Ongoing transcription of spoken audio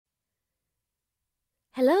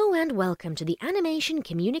Hello and welcome to the Animation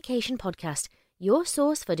Communication Podcast, your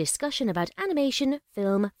source for discussion about animation,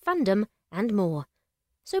 film, fandom, and more.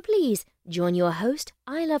 So please join your host,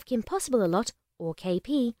 I Love Kim Possible a Lot, or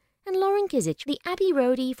KP, and Lauren Kizich, the Abbey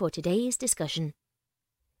Roadie, for today's discussion.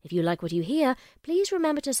 If you like what you hear, please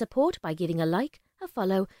remember to support by giving a like, a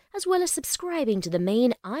follow, as well as subscribing to the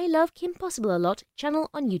main I Love Kim Possible a Lot channel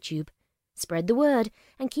on YouTube. Spread the word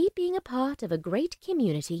and keep being a part of a great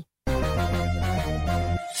community.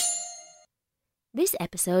 This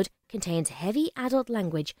episode contains heavy adult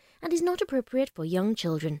language and is not appropriate for young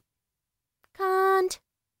children. Can't.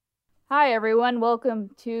 Hi everyone, welcome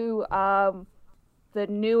to the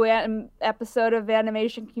new episode of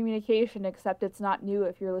Animation Communication, except it's not new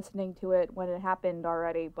if you're listening to it when it happened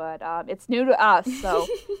already, but it's new to us, so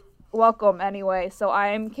welcome anyway. So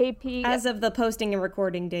I'm KP. As of the posting and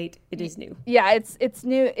recording date, it is new. Yeah, it's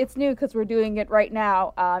new because we're doing it right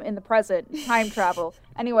now in the present, time travel.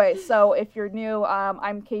 Anyway, so if you're new,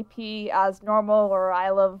 I'm KP as normal, or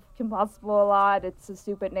I Love Kim Possible a Lot. It's a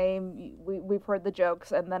stupid name. We've heard the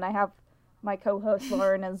jokes, and then I have my co-host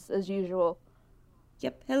Lauren as usual.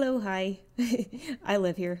 Yep. Hello. Hi. I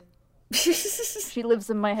live here. She lives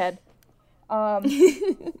in my head.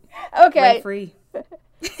 Okay. Rent free.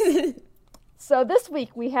 So this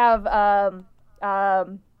week we have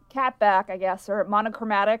Kat back, I guess, or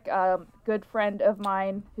Monochromatic, good friend of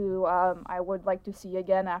mine who I would like to see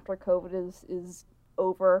again after COVID is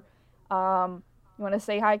over. You want to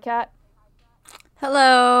say hi, Kat?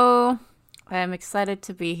 Hello. I am excited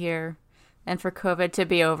to be here and for COVID to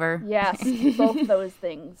be over. Yes, both those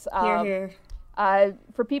things. Here.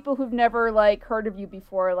 For people who've never heard of you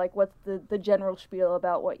before, what's the general spiel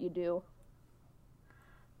about what you do?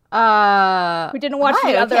 Who didn't watch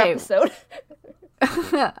the other episode?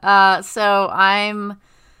 So I'm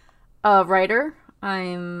a writer.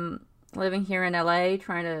 I'm living here in LA,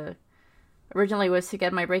 originally was to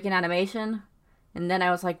get my break in animation, and then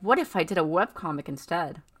I was like, what if I did a webcomic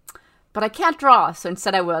instead? But I can't draw, so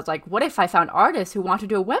instead I was like, what if I found artists who want to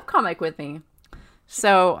do a webcomic with me?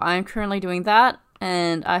 So I'm currently doing that,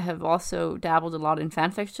 and I have also dabbled a lot in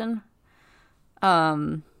fanfiction.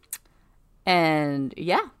 And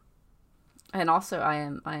yeah. And also I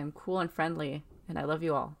am cool and friendly, and I love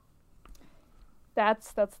you all.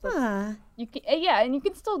 That's you can, and you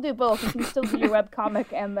can still do both. You can still do your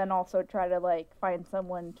webcomic and then also try to find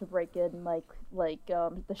someone to break in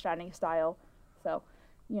the Shining style. So,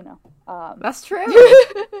 that's true.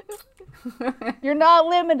 You're not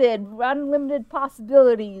limited. Unlimited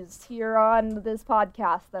possibilities here on this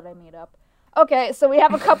podcast that I made up. Okay, so we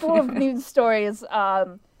have a couple of news stories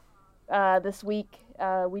this week.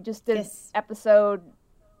 We just did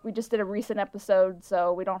We just did a recent episode,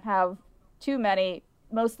 so we don't have too many,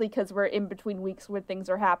 mostly because we're in between weeks where things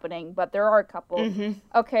are happening, but there are a couple. Mm-hmm.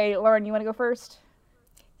 Okay, Lauren, you want to go first?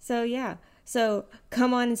 So, yeah. So,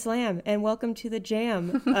 come on and slam, and welcome to the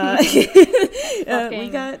jam.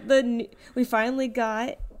 We finally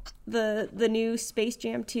got the new Space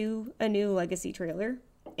Jam 2, a new Legacy trailer,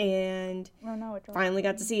 and finally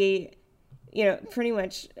got to see, pretty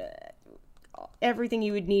much everything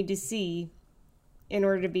you would need to see in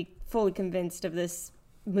order to be fully convinced of this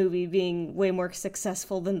movie being way more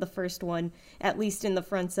successful than the first one, at least in the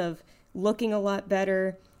fronts of looking a lot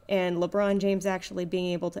better and LeBron James actually being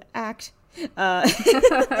able to act. We'll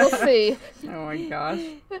see. Oh my gosh.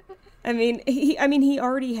 I mean, he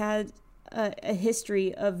already had a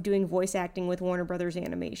history of doing voice acting with Warner Brothers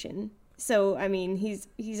Animation. So, I mean,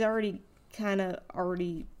 he's already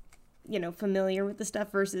familiar with the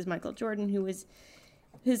stuff versus Michael Jordan, who was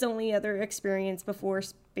his only other experience before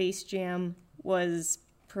Space Jam was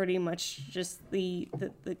pretty much just the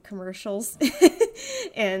commercials,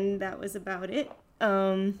 and that was about it.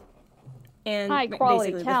 And high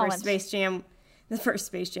quality basically talent. The first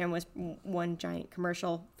Space Jam was one giant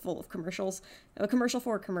commercial full of commercials, a commercial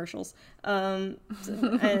for commercials. And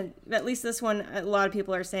at least this one, a lot of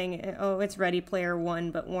people are saying, oh, it's Ready Player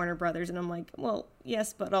One, but Warner Brothers. And I'm like, well,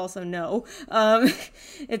 yes, but also no.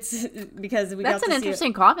 It's because That's an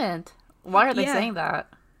interesting comment. Why are they saying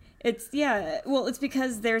that? It's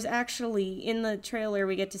because there's actually, in the trailer,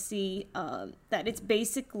 we get to see that it's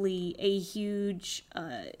basically a huge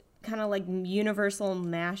kind of universal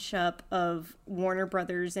mashup of Warner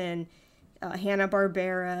Brothers and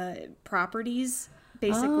Hanna-Barbera properties,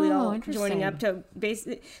 basically all joining up to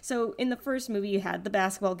so in the first movie you had the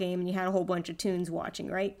basketball game and you had a whole bunch of toons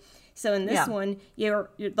watching, right? So in this one,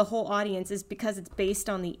 the whole audience is, because it's based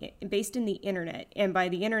in the internet, and by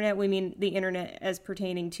the internet we mean the internet as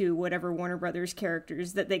pertaining to whatever Warner Brothers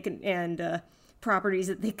characters that they could and properties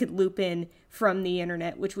that they could loop in from the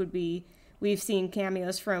internet, which would be we've seen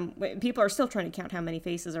cameos from, people are still trying to count how many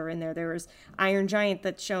faces are in there. There was Iron Giant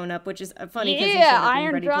that's shown up, which is funny because he showed up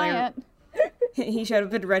in Ready Giant. He showed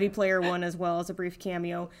up in Ready Player One as well as a brief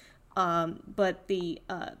cameo. But he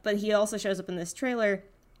also shows up in this trailer.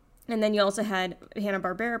 And then you also had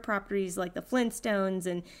Hanna-Barbera properties like the Flintstones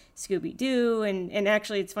and Scooby-Doo. And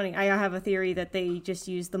actually, it's funny. I have a theory that they just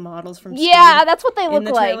used the models from Scooby Yeah, that's what they look in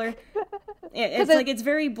the like. trailer. It's like, it's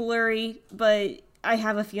very blurry, but I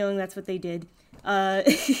have a feeling that's what they did. And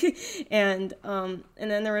then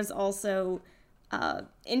there was also...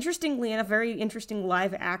 interestingly enough, very interesting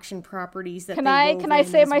live action properties that Can I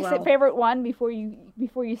say my well. favorite one before you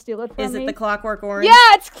steal it from me? Is it the Clockwork Orange?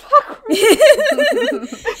 Yeah, it's Clockwork.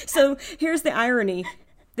 So here's the irony: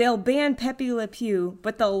 they'll ban Pepe Le Pew,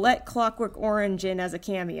 but they'll let Clockwork Orange in as a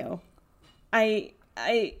cameo.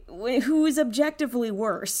 Who's objectively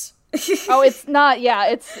worse? Oh, it's not. Yeah,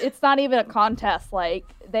 it's not even a contest. Like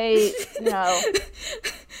they,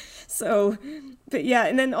 So, but yeah,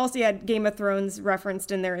 and then also you had Game of Thrones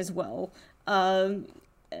referenced in there as well.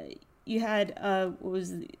 You had what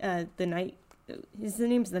was the Night? His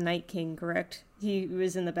name's the Night King, correct? He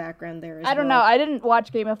was in the background there as well. I don't know. I didn't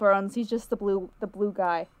watch Game of Thrones. He's just the blue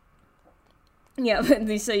guy. Yeah,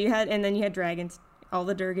 so you had dragons, all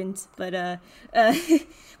the Durgans, but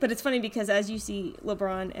but it's funny because as you see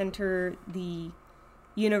LeBron enter the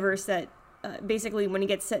universe that basically when he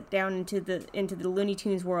gets set down into the Looney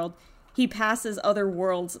Tunes world, he passes other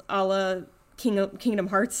worlds a la Kingdom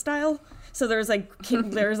Hearts style. So there's like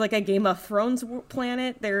a Game of Thrones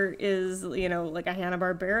planet. There is like a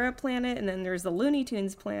Hanna-Barbera planet, and then there's the Looney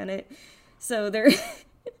Tunes planet. So there's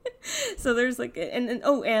like and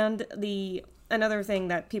another thing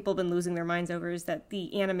that people have been losing their minds over is that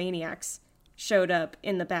the Animaniacs showed up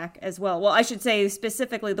in the back as well. Well, I should say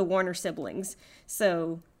specifically the Warner siblings.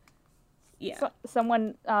 So, yeah. So,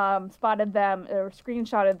 someone spotted them or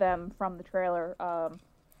screenshotted them from the trailer.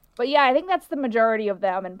 But yeah, I think that's the majority of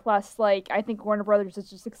them. And plus, like, I think Warner Brothers is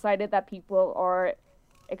just excited that people are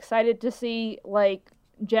excited to see, like,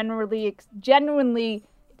 genuinely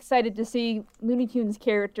excited to see Looney Tunes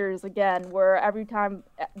characters again, where every time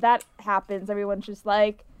that happens, everyone's just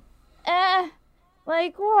like,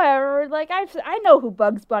 like, whatever, like, I know who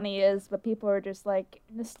Bugs Bunny is, but people are just like,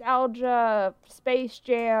 nostalgia, Space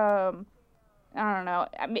Jam, I don't know.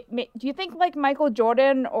 Do you think, like, Michael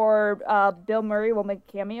Jordan or Bill Murray will make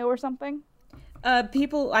a cameo or something?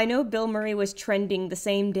 I know Bill Murray was trending the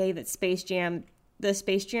same day that the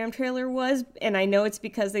Space Jam trailer was, and I know it's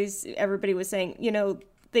because everybody was saying,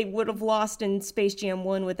 they would have lost in Space Jam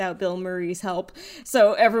 1 without Bill Murray's help.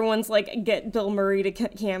 So everyone's like, get Bill Murray to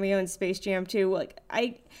cameo in Space Jam 2. Like,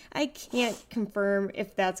 I can't confirm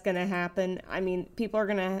if that's going to happen. I mean, people are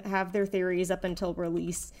going to have their theories up until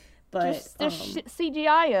release, but... Just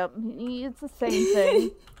CGI him. It's the same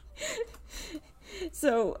thing.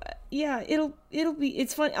 So, yeah,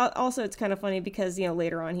 it's fun. Also, it's kind of funny because,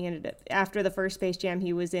 later on he ended up, after the first Space Jam,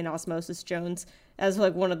 he was in Osmosis Jones as,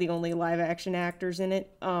 like, one of the only live action actors in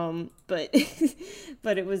it. But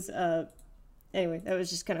it was, anyway, that was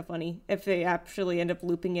just kind of funny if they actually end up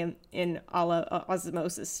looping him in a la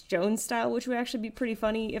Osmosis Jones style, which would actually be pretty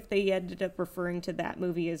funny if they ended up referring to that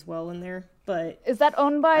movie as well in there. But is that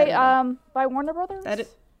owned by Warner Brothers?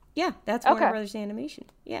 Yeah, that's Warner Brothers Animation.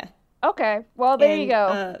 Yeah. Okay, well, there you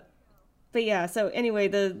go. But yeah, so anyway,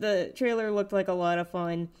 the trailer looked like a lot of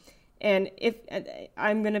fun, and if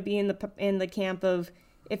I'm gonna be in the camp of,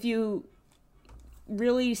 if you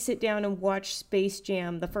really sit down and watch Space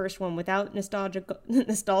Jam, the first one, without nostalgia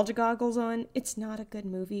goggles on, it's not a good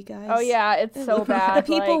movie, guys. Oh yeah, it's so bad.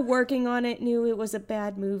 The people working on it knew it was a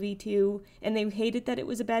bad movie too, and they hated that it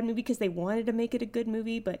was a bad movie because they wanted to make it a good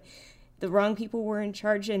movie, but the wrong people were in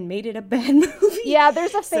charge and made it a bad movie. Yeah,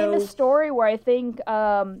 there's a famous story where I think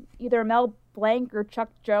either Mel Blanc or Chuck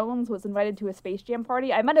Jones was invited to a Space Jam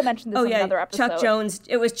party. I might have mentioned this in another episode. Chuck Jones.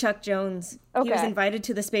 It was Chuck Jones. Okay. He was invited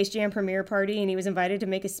to the Space Jam premiere party, and he was invited to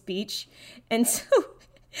make a speech. And so...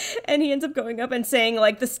 And he ends up going up and saying,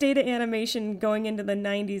 like, the state of animation going into the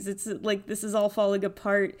 90s, it's like, this is all falling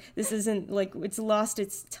apart. This isn't, like, it's lost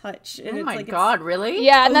its touch. And oh it's my like, God, really?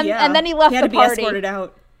 Yeah, and then he left the party. He had to be escorted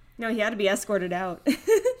out. No, he had to be escorted out.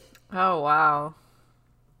 Oh, wow.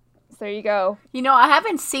 So there you go. I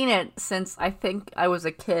haven't seen it since I think I was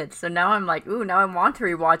a kid. So now I'm like, ooh, now I want to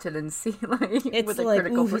rewatch it and see, like, it's with a like,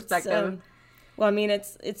 critical perspective. Well, I mean,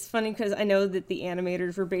 it's funny because I know that the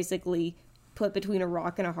animators were basically put between a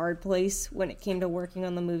rock and a hard place when it came to working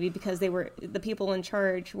on the movie, because the people in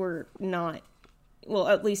charge were not, well,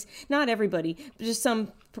 at least not everybody, but just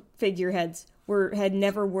some figureheads had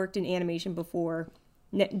never worked in animation before,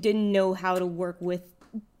 didn't know how to work with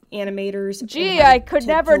animators. Gee, I could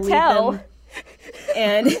never delete tell. them.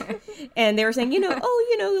 And they were saying,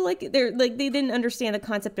 like they didn't understand the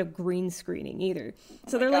concept of green screening either.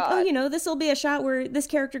 So they're like, this will be a shot where this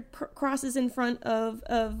character crosses in front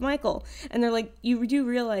of Michael, and they're like, you do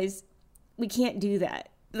realize we can't do that.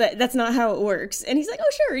 That's not how it works. And he's like,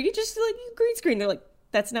 oh sure, you just like you green screen. They're like,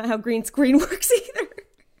 that's not how green screen works either.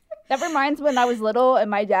 That reminds me when I was little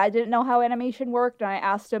and my dad didn't know how animation worked, and I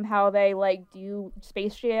asked him how they like do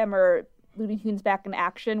Space Jam or Looney Tunes Back in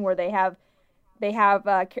Action, where they have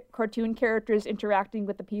cartoon characters interacting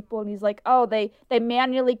with the people, and he's like, oh, they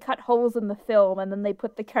manually cut holes in the film and then they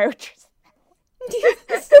put the characters.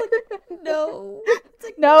 No.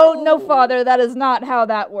 Like, no, father, that is not how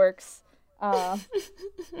that works.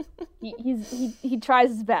 He tries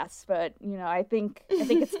his best, but I think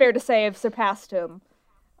it's fair to say I've surpassed him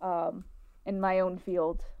in my own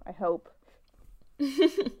field, I hope.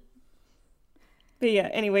 But yeah,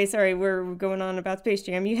 anyway, sorry, we're going on about Space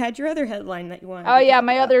Jam. You had your other headline that you wanted Oh to yeah, talk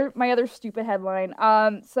about. my other stupid headline.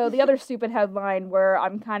 So the other stupid headline where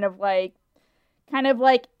I'm kind of like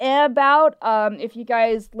about, if you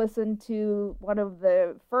guys listen to one of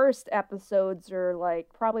the first episodes, or like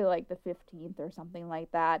probably like the 15th or something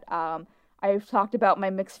like that, I've talked about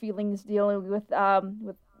my mixed feelings dealing with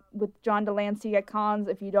John Delancey at cons.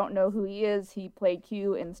 If you don't know who he is, he played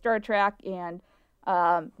Q in Star Trek and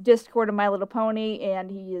Discord of My Little Pony,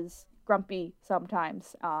 and he is grumpy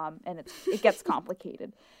sometimes, and it gets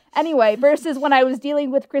complicated. Anyway, versus when I was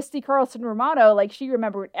dealing with Christy Carlson Romano, like she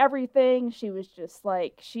remembered everything. She was just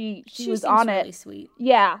like she was on it. Really sweet.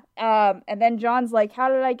 Yeah. And then John's like, "How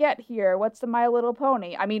did I get here? What's the My Little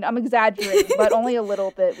Pony?" I mean, I'm exaggerating, but only a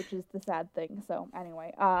little bit, which is the sad thing. So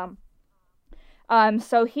anyway,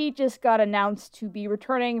 so he just got announced to be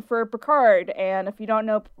returning for Picard, and if you don't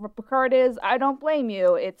know what Picard is, I don't blame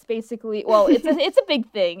you. It's basically, well, it's a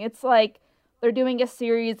big thing. It's like they're doing a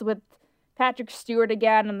series with Patrick Stewart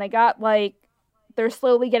again, and they're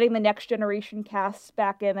slowly getting the Next Generation cast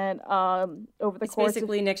back in it over the course. It's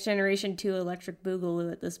basically Next Generation 2 Electric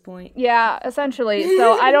Boogaloo at this point. Yeah, essentially.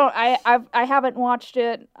 So I haven't watched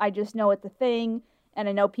it. I just know it's a thing, and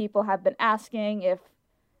I know people have been asking if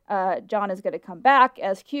John is going to come back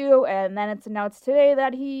as Q, and then it's announced today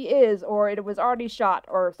that he is, or it was already shot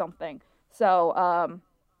or something. So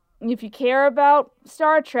if you care about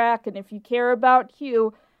Star Trek and if you care about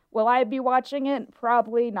Q, will I be watching it?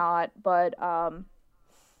 Probably not, but I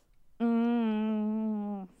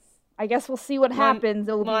guess we'll see what happens.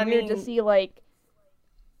 It'll be weird to see like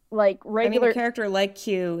regular. I mean, a character like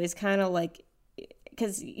Q is kind of like,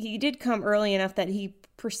 because he did come early enough that he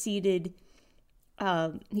preceded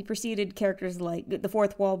characters like the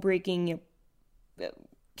fourth wall breaking,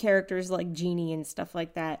 characters like Genie and stuff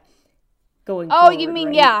like that. Going forward, you mean,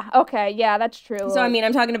 right? yeah, okay, yeah, that's true. So I mean,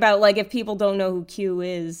 I'm talking about like if people don't know who Q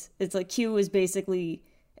is, it's like Q is basically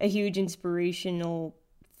a huge inspirational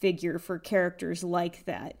figure for characters like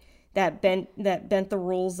that bent the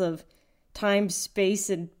rules of time, space,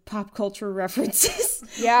 and pop culture references.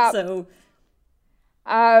 Yeah. So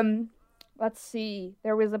let's see.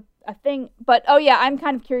 There was a thing, but oh yeah, I'm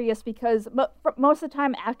kind of curious because most of the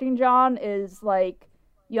time acting John is like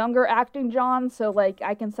younger acting John, so like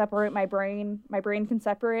I can separate my brain can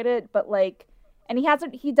separate it, but like, and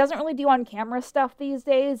he doesn't really do on camera stuff these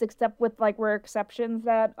days, except with like rare exceptions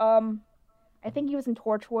that I think he was in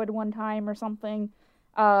Torchwood one time or something,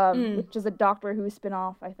 which is a Doctor Who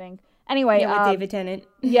spinoff, I think. Anyway, yeah, with David Tennant.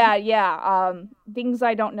 yeah, things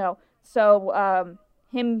I don't know. So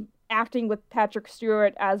him acting with Patrick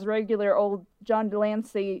Stewart as regular old John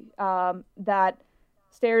Delancey, that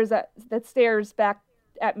stares back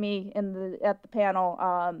at me at the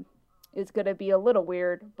panel, is gonna be a little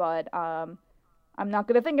weird, but I'm not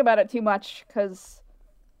gonna think about it too much because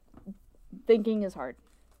thinking is hard.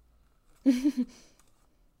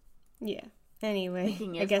 Yeah. Anyway,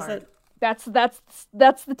 Thinking I is guess hard. That's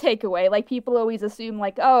the takeaway. Like people always assume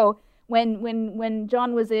like, oh, when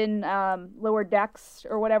John was in Lower Decks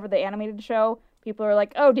or whatever, the animated show, people are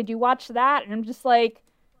like, oh, did you watch that? And I'm just like,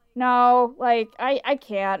 no, like I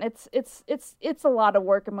can't. It's a lot of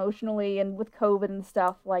work emotionally, and with COVID and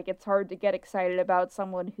stuff, like it's hard to get excited about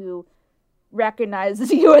someone who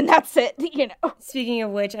recognizes you and that's it, you know. Speaking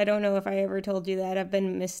of which, I don't know if I ever told you that I've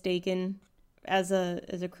been mistaken as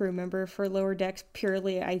a crew member for Lower Decks.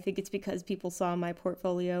 Purely, I think it's because people saw my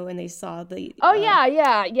portfolio and they saw the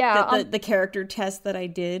the character test that I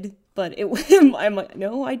did, but I'm like,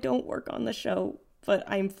 no, I don't work on the show. but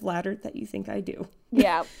I'm flattered that you think I do.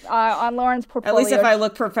 Yeah, on Lauren's portfolio. At least if I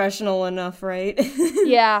look professional enough, right?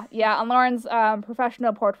 yeah. On Lauren's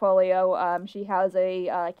professional portfolio, she has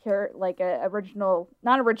a original,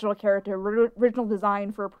 not original character, original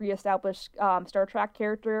design for a pre-established Star Trek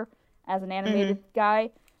character as an animated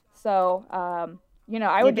guy. So,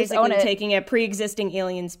 I would just own it. Taking a pre-existing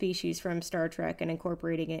alien species from Star Trek and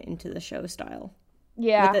incorporating it into the show style.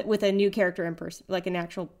 Yeah, with a new character like an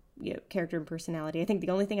actual character and personality. I think the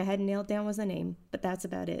only thing I hadn't nailed down was the name, but that's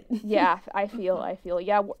about it. Yeah, I feel.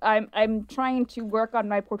 Yeah, I'm trying to work on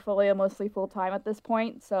my portfolio mostly full time at this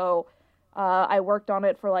point. So, I worked on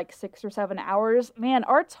it for like 6 or 7 hours. Man,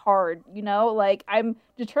 art's hard. Like I'm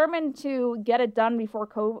determined to get it done before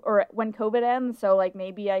COVID or when COVID ends. So like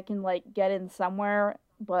maybe I can like get in somewhere,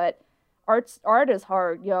 but art is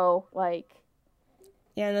hard, like.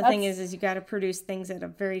 Yeah, and the thing is you got to produce things at a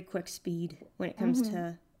very quick speed when it comes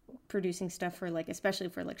to producing stuff for like, especially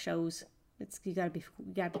for like shows. You gotta be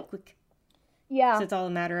quick. Yeah. So it's all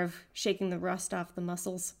a matter of shaking the rust off the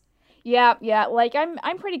muscles. Yeah. Like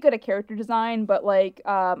I'm pretty good at character design, but like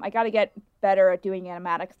I gotta get better at doing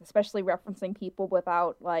animatics, especially referencing people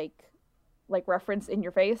without like reference in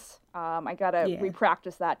your face. I gotta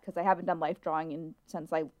repractice that because I haven't done life drawing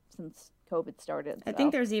since COVID started. So. I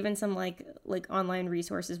think there's even some like online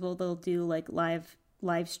resources where they'll do like live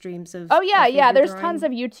streams of. Oh yeah. There's drawing. tons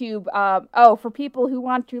of YouTube. For people who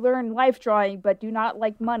want to learn life drawing but do not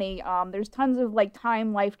like money. There's tons of like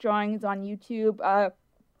time life drawings on YouTube.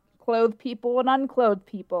 Clothed people and unclothed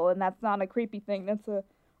people, and that's not a creepy thing. That's a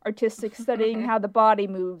artistic studying how the body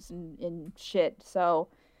moves and shit. So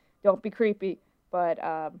don't be creepy. But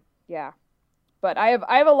yeah. But I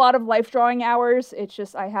have a lot of life drawing hours. It's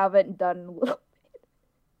just I haven't done a little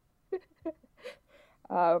bit.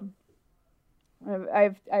 I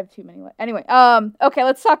have too many. Anyway, okay,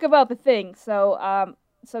 let's talk about the thing. So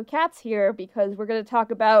Kat's here because we're going to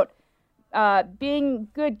talk about being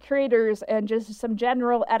good creators and just some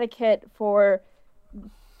general etiquette for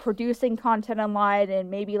producing content online and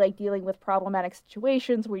maybe like dealing with problematic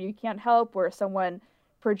situations where you can't help, where someone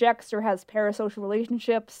projects or has parasocial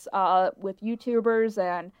relationships with YouTubers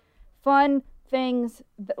and fun things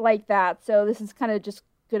like that. So this is kind of just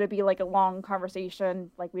going to be like a long conversation.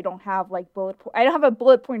 Like we don't have like I don't have a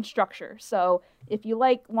bullet point structure. So if you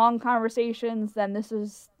like long conversations, then this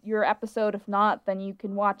is your episode. If not, then you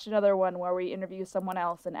can watch another one where we interview someone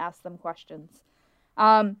else and ask them questions.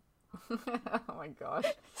 Oh my gosh.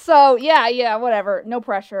 So yeah, whatever. No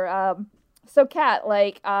pressure. So Kat,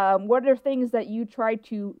 like, what are things that you try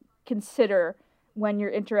to consider when you're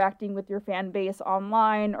interacting with your fan base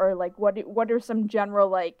online, or like what are some general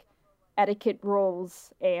like etiquette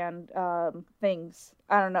rules and things,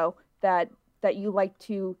 I don't know, that you like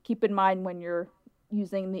to keep in mind when you're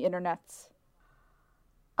using the internets?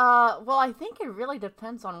 Well, I think it really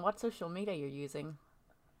depends on what social media you're using.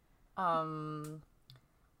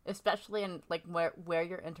 Especially in like where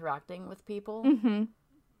you're interacting with people. Mm-hmm.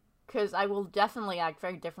 Because I will definitely act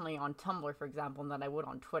very differently on Tumblr, for example, than I would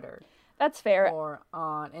on Twitter. That's fair. Or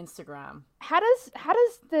on Instagram. How does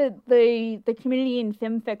the community in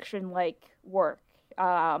film fiction like work?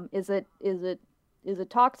 Is it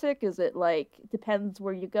toxic? Is it like depends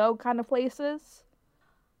where you go kind of places?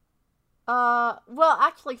 Well,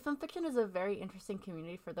 actually, film fiction is a very interesting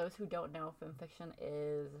community. For those who don't know, film fiction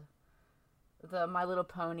is the My Little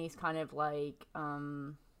Ponies kind of like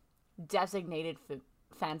designated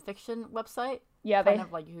fan fiction website. Yeah, kind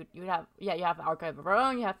of like you have Archive of Our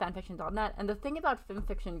Own, you have fanfiction.net, and the thing about film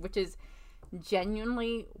fiction, which is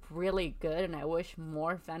genuinely really good, and I wish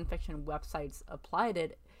more fan fiction websites applied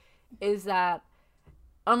it, is that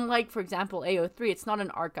unlike, for example, AO3, it's not an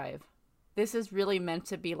archive. This is really meant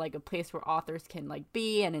to be like a place where authors can like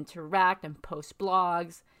be and interact and post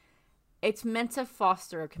blogs. It's meant to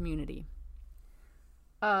foster a community.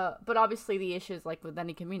 But obviously the issue is like with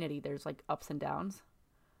any community, there's like ups and downs.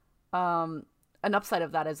 An upside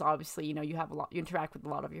of that is obviously, you interact with a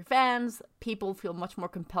lot of your fans. People feel much more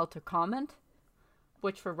compelled to comment,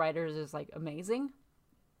 which for writers is like amazing.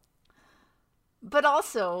 But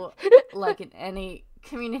also, like in any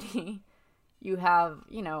community, you have,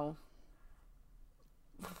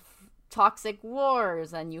 toxic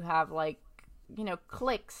wars, and you have like,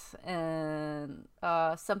 cliques, and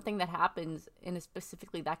something that happens in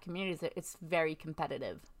specifically that community is that it's very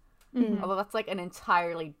competitive. Mm-hmm. Although that's like an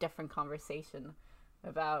entirely different conversation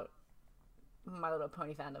about My Little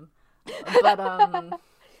Pony fandom. But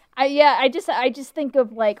I just think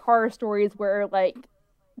of like horror stories where like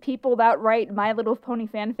people that write My Little Pony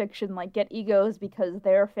fan fiction like get egos because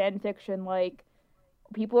their fan fiction like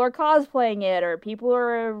people are cosplaying it, or people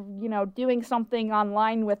are, you know, doing something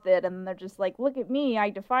online with it, and they're just like, look at me, I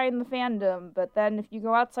define the fandom. But then if you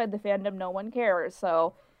go outside the fandom, no one cares.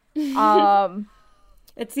 So,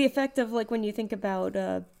 it's the effect of, like, when you think about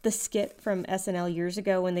the skit from SNL years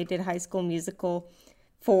ago when they did High School Musical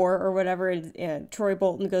 4 or whatever, and Troy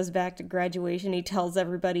Bolton goes back to graduation. He tells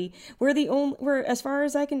everybody, we're, as far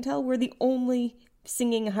as I can tell, we're the only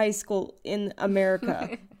singing high school in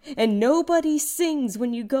America. And nobody sings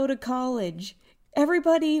when you go to college.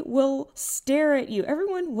 Everybody will stare at you.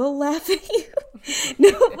 Everyone will laugh at you.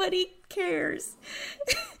 Nobody cares.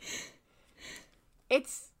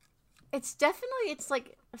 It's definitely, it's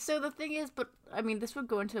like, so the thing is, but I mean, this would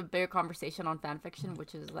go into a bigger conversation on fan fiction,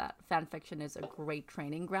 which is that fan fiction is a great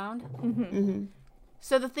training ground. Mm-hmm. Mm-hmm.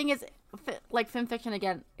 So the thing is, like, fan fiction,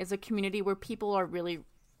 again, is a community where people are really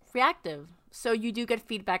reactive. So you do get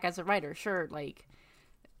feedback as a writer. Sure, like,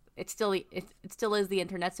 it still is the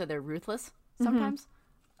internet, so they're ruthless sometimes.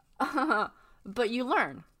 Mm-hmm. But you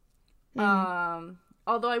learn. Mm-hmm.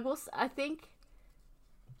 Although I think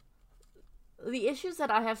the issues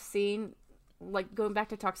that I have seen, like going back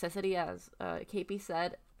to toxicity, as KP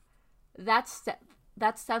said, that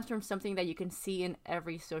stems from something that you can see in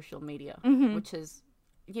every social media, mm-hmm. which is,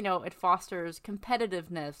 you know, it fosters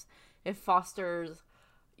competitiveness. It fosters,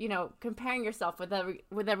 you know, comparing yourself with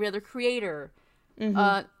every other creator,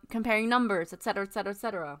 mm-hmm. Comparing numbers, etc., etc.,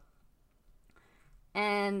 etc.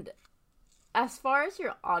 And as far as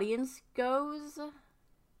your audience goes,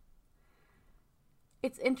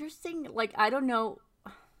 it's interesting. Like, I don't know.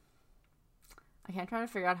 I can't try to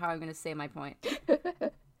figure out how I'm going to say my point.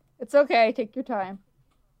 It's okay. Take your time.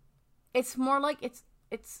 It's more like it's.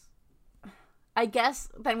 I guess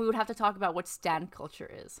then we would have to talk about what stan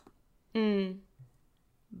culture is. Mm.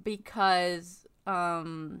 Because,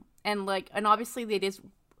 and obviously it is,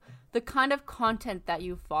 the kind of content that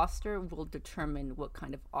you foster will determine what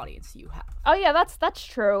kind of audience you have. Oh yeah, that's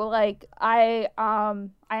true. Like, I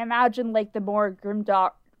imagine, like, the more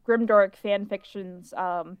grimdark fan fictions,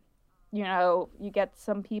 you know, you get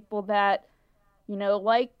some people that, you know,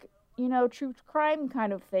 like, you know, true crime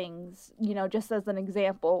kind of things, you know, just as an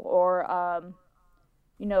example. Or,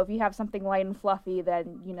 you know, if you have something light and fluffy,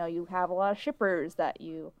 then, you know, you have a lot of shippers that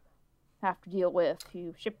you have to deal with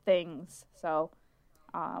who ship things. So,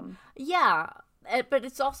 yeah, but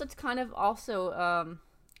it's kind of also,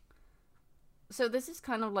 so this is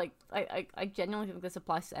kind of like, I genuinely think this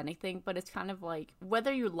applies to anything, but it's kind of like,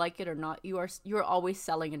 whether you like it or not, you're always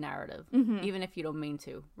selling a narrative, mm-hmm. even if you don't mean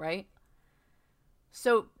to, right?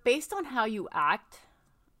 So based on how you act,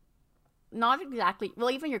 not exactly,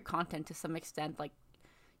 well, even your content to some extent, like,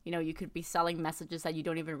 you know, you could be selling messages that you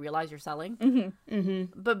don't even realize you're selling. Mm-hmm. Mm-hmm.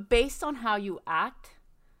 But based on how you act,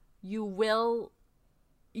 you will,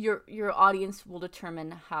 your audience will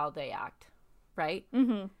determine how they act, right?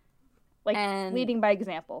 Mm-hmm. Like, and leading by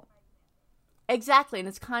example. Exactly, and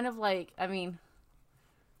it's kind of like, I mean,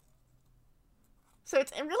 so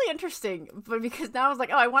it's really interesting, but because now I was like,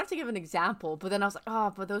 oh, I wanted to give an example, but then I was like,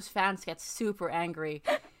 oh, but those fans get super angry.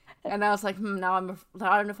 And I was like, now I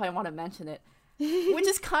don't know if I want to mention it. Which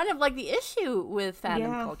is kind of like the issue with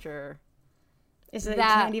fandom culture. Is that you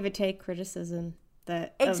can't even take criticism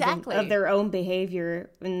exactly of their own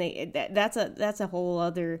behavior, and that's a whole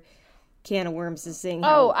other can of worms to sing.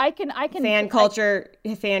 I can fan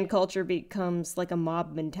culture becomes like a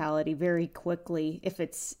mob mentality very quickly if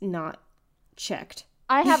it's not checked.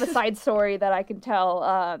 I have a side story that I can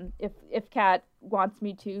tell if Kat wants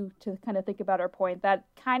me to kind of think about her point that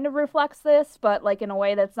kind of reflects this, but like in a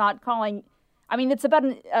way that's not calling. I mean, it's about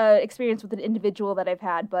an experience with an individual that I've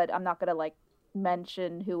had, but I'm not gonna like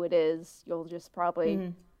mention who it is. You'll just probably,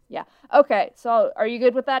 mm-hmm. Yeah. Okay, so are you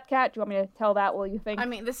good with that, Kat? Do you want me to tell that what you think? I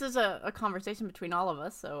mean, this is a conversation between all of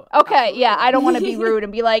us, so. Okay, absolutely. Yeah, I don't want to be rude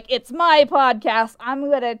and be like, it's my podcast. I'm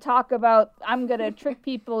gonna trick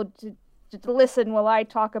people to listen while I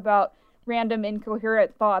talk about random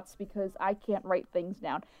incoherent thoughts because I can't write things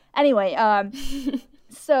down. Anyway,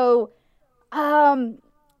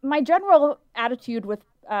 my general attitude with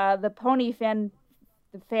the pony fandom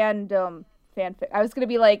fanfic. I was gonna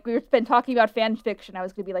be like, we've been talking about fan fiction. I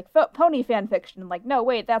was gonna be like pony fan fiction. I'm like, no,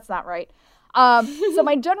 wait, that's not right. So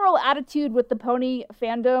my general attitude with the pony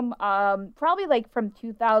fandom, probably like from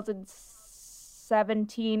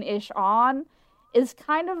 2017-ish on, is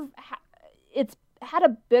kind of it's had a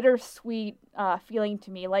bittersweet feeling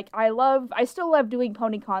to me. Like, I still love doing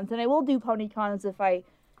pony cons, and I will do pony cons if I,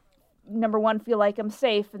 number one, feel like I'm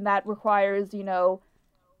safe, and that requires, you know,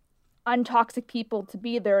 untoxic people to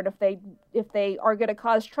be there, and if they are going to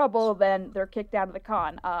cause trouble, then they're kicked out of the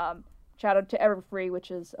con. Shout out to Everfree,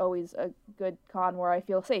 which is always a good con where I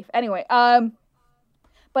feel safe. Anyway,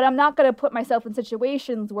 but I'm not going to put myself in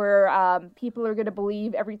situations where people are going to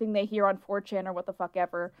believe everything they hear on 4chan or what the fuck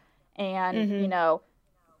ever, and, you know,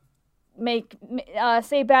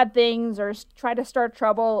 say bad things or try to start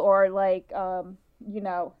trouble or, like, you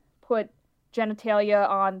know, put genitalia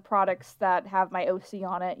on products that have my OC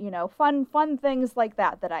on it, you know, fun things like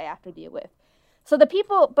that I have to deal with. So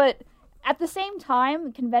but at the same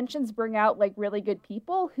time, conventions bring out, like, really good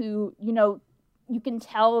people who, you know, you can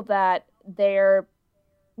tell that they're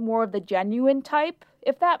more of the genuine type,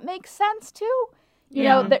 if that makes sense too. You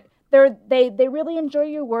know, they really enjoy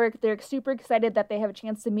your work. They're super excited that they have a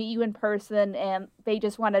chance to meet you in person, and they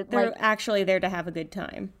just want to. They're actually there to have a good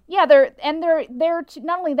time. Yeah, they're there to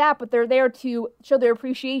not only that, but they're there to show their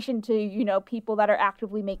appreciation to, you know, people that are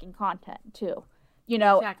actively making content too. You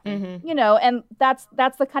know, Exactly. you know, and that's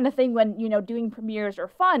the kind of thing when, you know, doing premieres are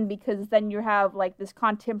fun, because then you have, like, this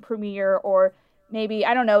content premiere, or maybe,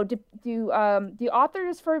 I don't know, do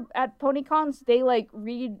authors at PonyCons, they, like,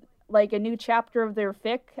 read, like, a new chapter of their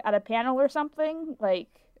fic at a panel or something? Like,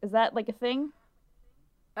 is that, like, a thing?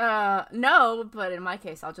 No, but in my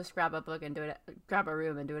case, I'll just grab a book and grab a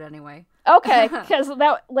room and do it anyway. Okay, because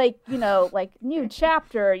that, like, you know, like, new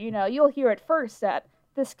chapter, you know, you'll hear it first at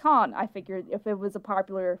this con. I figured if it was a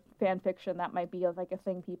popular fan fiction, that might be, like, a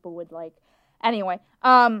thing people would like. Anyway,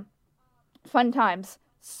 fun times.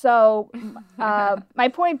 So, my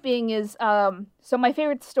point being is, so my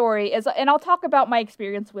favorite story is, and I'll talk about my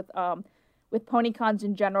experience with PonyCons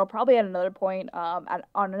in general, probably at another point, on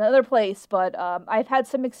another place, but, I've had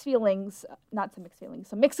some mixed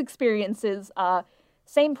experiences,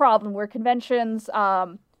 same problem, where conventions,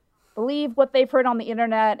 believe what they've heard on the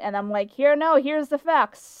internet, and I'm like, here's the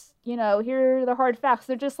facts, you know, here are the hard facts.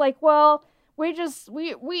 They're just like, well, we just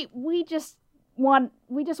want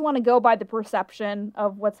to go by the perception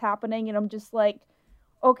of what's happening. And I'm just like,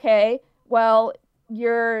 okay, well,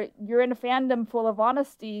 you're in a fandom full of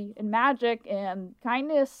honesty and magic and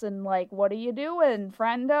kindness, and, like, what are you doing,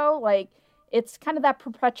 friendo? Like, it's kind of that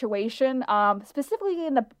perpetuation, specifically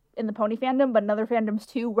in the pony fandom, but in other fandoms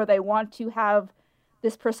too, where they want to have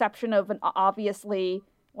this perception of an obviously,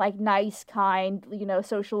 like, nice, kind, you know,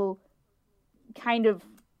 social kind of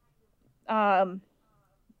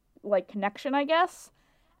like, connection, I guess.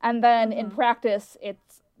 And then in practice,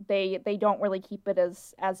 they don't really keep it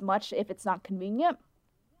as much if it's not convenient.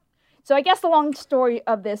 So I guess the long story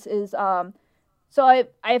of this is, so I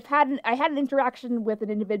had an interaction with an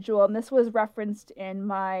individual, and this was referenced in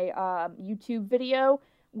my YouTube video,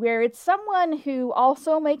 where it's someone who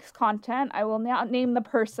also makes content. I will not name the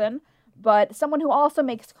person, but someone who also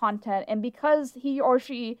makes content, and because he or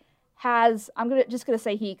she has, I'm just gonna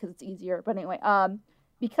say he because it's easier, but anyway,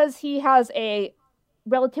 because he has a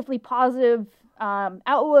relatively positive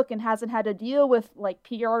outlook and hasn't had to deal with, like,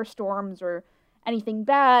 PR storms or anything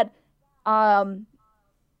bad,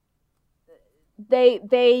 they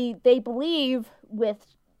believe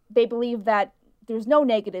that there's no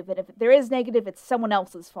negative, and if there is negative, it's someone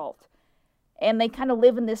else's fault. And they kind of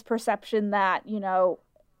live in this perception that, you know,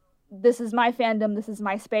 this is my fandom, this is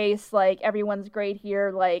my space, like, everyone's great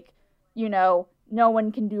here, like, you know, no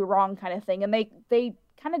one can do wrong, kind of thing. And they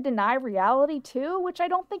kind of deny reality too, which I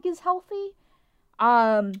don't think is healthy.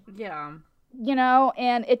 Yeah. You know,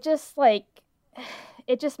 and it just, like,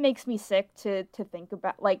 it just makes me sick to think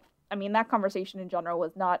about, like, I mean, that conversation in general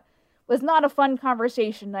was not a fun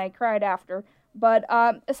conversation. I cried after. But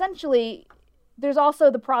essentially, there's also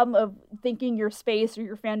the problem of thinking your space or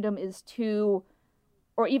your fandom is too,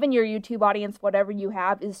 or even your YouTube audience, whatever you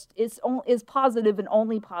have, is positive and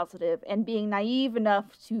only positive, and being naive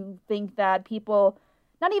enough to think that people,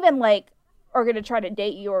 not even, like, are going to try to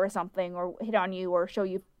date you or something, or hit on you, or show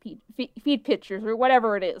you feed pictures, or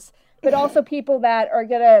whatever it is, but also people that are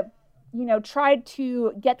going to, you know, try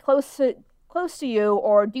to get close to you,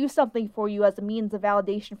 or do something for you as a means of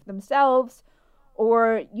validation for themselves,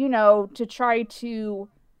 or, you know, to try to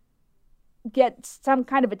get some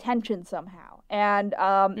kind of attention somehow. And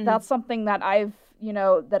that's something that I've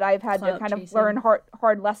had to kind of learn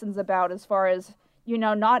hard lessons about, as far as, you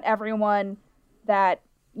know, not everyone that,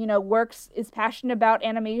 you know, is passionate about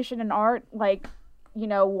animation and art, like, you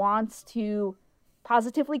know, wants to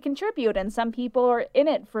positively contribute, and some people are in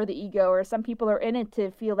it for the ego, or some people are in it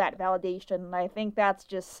to feel that validation. And I think that's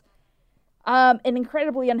just an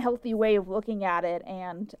incredibly unhealthy way of looking at it.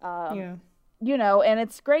 And you know, and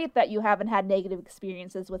it's great that you haven't had negative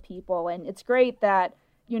experiences with people, and it's great that,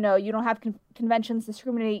 you know, you don't have conventions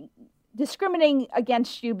discriminating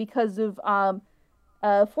against you because of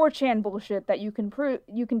 4chan bullshit that you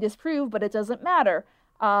can disprove, but it doesn't matter.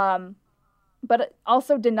 but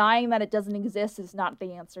also denying that it doesn't exist is not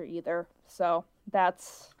the answer either. So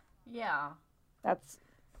that's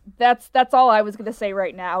all I was gonna say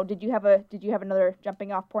right now. Did you have another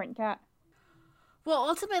jumping off point, Kat? Well,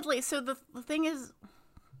 ultimately, so the thing is,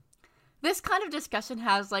 this kind of discussion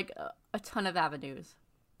has like a ton of avenues,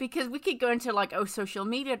 because we could go into like social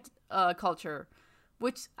media culture,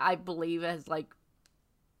 which I believe is like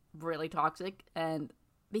really toxic, and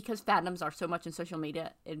because fandoms are so much in social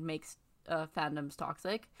media, it makes fandoms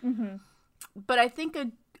toxic. Mm-hmm. But I think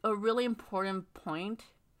a really important point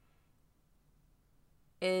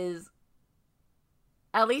is,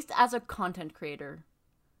 at least as a content creator,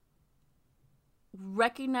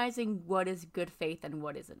 recognizing what is good faith and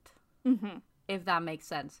what isn't. Mm-hmm. If that makes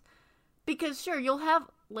sense. Because sure, you'll have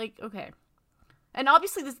like, okay, and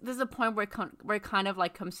obviously this is a point where it kind of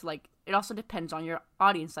like comes to like, it also depends on your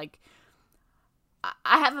audience. Like,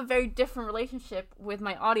 I have a very different relationship with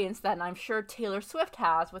my audience than I'm sure Taylor Swift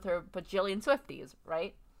has with her bajillion Swifties,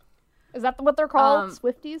 right? Is that what they're called?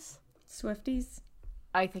 Swifties? Swifties?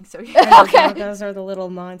 I think so, yeah. Okay. Those are the little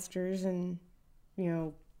monsters, and, you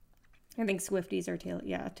know, I think Swifties are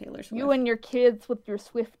Taylor Swift. You and your kids with your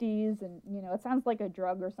Swifties, and, you know, it sounds like a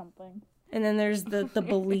drug or something. And then there's the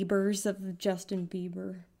Beliebers of Justin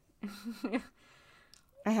Bieber.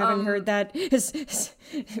 I haven't heard that.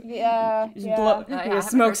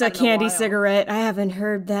 Smokes a candy cigarette. I haven't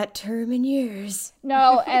heard that term in years.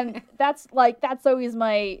 No, and that's always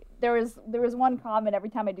my. There was one comment every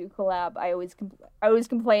time I do collab. I always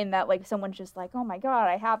complain that like someone's just like, oh my god,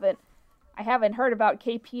 I haven't heard about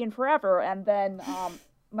KP in forever. And then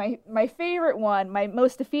my favorite one, my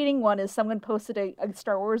most defeating one, is someone posted a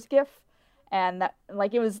Star Wars GIF, and that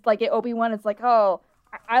like it was like Obi-Wan. It's like, oh,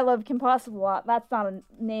 I love Kim Possible a lot. That's not a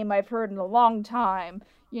name I've heard in a long time.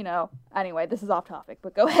 You know. Anyway, this is off topic,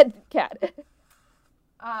 but go ahead, Kat.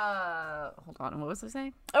 Hold on. What was I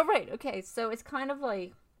saying? Oh, right. Okay. So it's kind of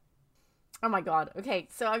like, oh my god. Okay.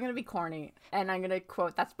 So I'm going to be corny, and I'm going to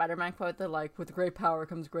quote that Spider-Man quote that like, with great power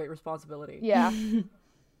comes great responsibility. Yeah.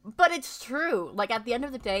 But it's true. Like, at the end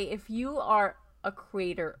of the day, if you are a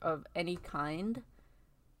creator of any kind,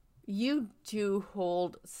 you do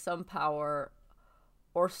hold some power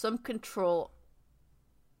or some control.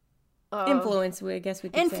 Influence, I guess we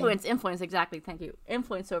could say. Influence, exactly, thank you.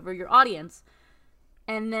 Influence over your audience.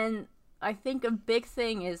 And then I think a big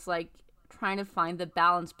thing is, like, trying to find the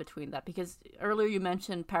balance between that. Because earlier you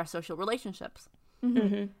mentioned parasocial relationships.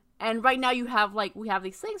 Mm-hmm. And right now we have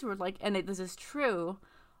these things where, like, and this is true,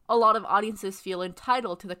 a lot of audiences feel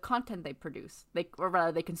entitled to the content they produce. Or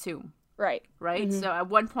rather, they consume. Right. Right? Mm-hmm. So at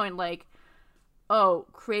one point, like, oh,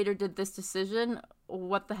 creator did this decision,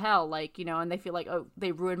 what the hell, like, you know, and they feel like, oh,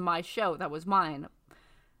 they ruined my show, that was mine.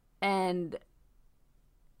 And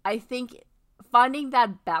I think finding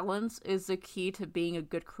that balance is the key to being a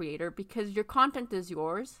good creator, because your content is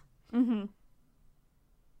yours. Mm-hmm.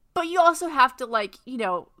 But you also have to, like, you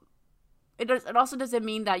know, it also doesn't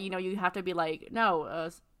mean that, you know, you have to be like, no,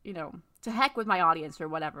 you know, to heck with my audience or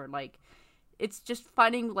whatever. Like, it's just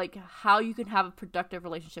finding, like, how you can have a productive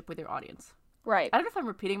relationship with your audience. Right. I don't know if I'm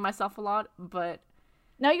repeating myself a lot, but...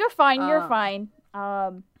 No, you're fine. You're fine.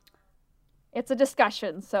 It's a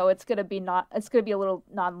discussion, so it's gonna be a little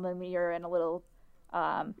non-linear and a little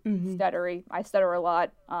stuttery. I stutter a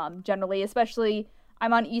lot, generally, especially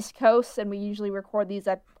I'm on East Coast, and we usually record these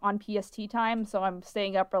on PST time, so I'm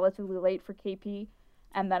staying up relatively late for KP,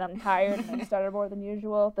 and then I'm tired and I stutter more than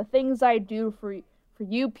usual. The things I do for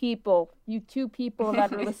you people, you two people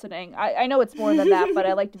that are listening, I know it's more than that, but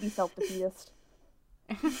I like to be self-defeatist.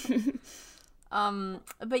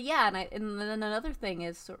 But yeah, and then another thing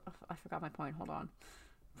is, I forgot my point. Hold on.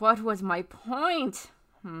 What was my point?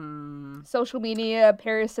 Social media,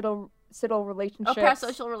 parasocial relationships. Oh,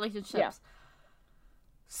 parasocial relationships. Yeah.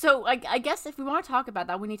 So I guess if we want to talk about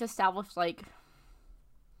that, we need to establish, like,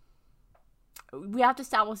 we have to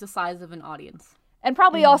establish the size of an audience. And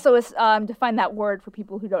probably also define that word for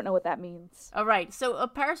people who don't know what that means. All right. So a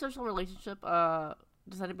parasocial relationship,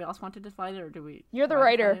 does anybody else want to define it, or do we? You're the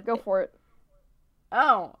writer. Go for it.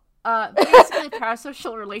 Oh, basically, a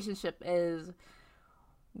parasocial relationship is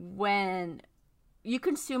when you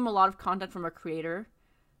consume a lot of content from a creator,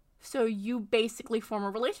 so you basically form a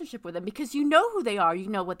relationship with them because you know who they are, you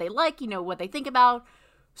know what they like, you know what they think about,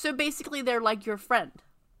 so basically they're like your friend.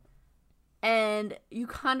 And you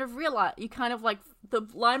kind of realize, like, the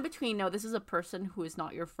line between, no, this is a person who is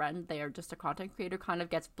not your friend, they are just a content creator, kind of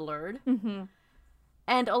gets blurred. Mm-hmm.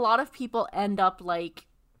 And a lot of people end up, like,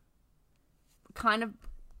 kind of,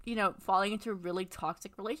 you know, falling into really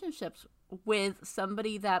toxic relationships with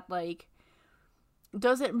somebody that, like,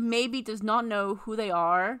 does not know who they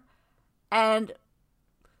are, And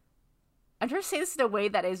I'm trying to say this in a way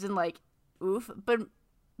that isn't like, oof, but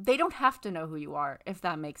they don't have to know who you are, if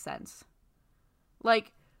that makes sense.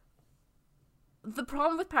 Like, the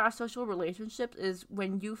problem with parasocial relationships is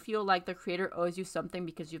when you feel like the creator owes you something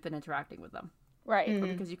because you've been interacting with them. Right. Or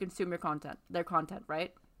because you consume their content,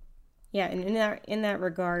 right? Yeah, and in that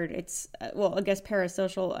regard, it's, well, I guess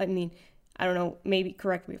parasocial, I mean, I don't know, maybe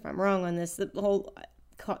correct me if I'm wrong on this, the whole,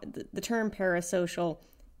 the term parasocial,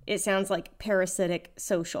 it sounds like parasitic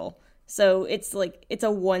social. So it's like, it's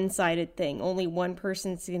a one-sided thing. Only one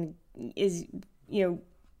person is, you know,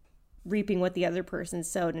 reaping what the other person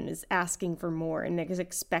sowed and is asking for more and is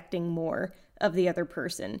expecting more of the other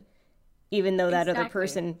person, even though that other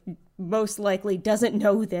person most likely doesn't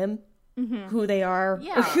know them, who they are.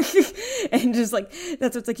 Yeah. And just like,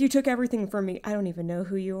 that's what's like, you took everything from me. I don't even know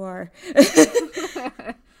who you are.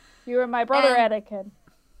 You were my brother, Anakin.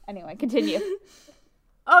 Anyway, continue.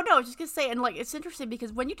 Oh, no, I was just going to say, and, like, it's interesting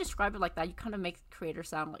because when you describe it like that, you kind of make creators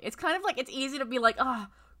sound like, it's kind of like, it's easy to be like, oh,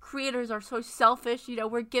 creators are so selfish, you know,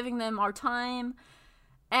 we're giving them our time.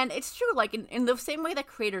 And it's true, like, in the same way that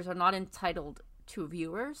creators are not entitled to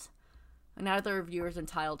viewers, neither are viewers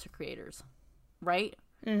entitled to creators, right?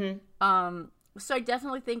 Mm-hmm. So I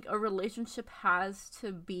definitely think a relationship has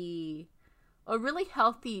to be a really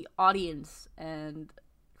healthy audience and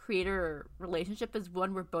creator relationship is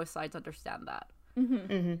one where both sides understand that. Mm-hmm.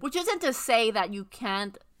 Mm-hmm. Which isn't to say that you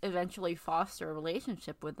can't eventually foster a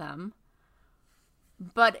relationship with them,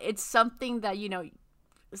 but it's something that, you know,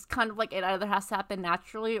 it's kind of like it either has to happen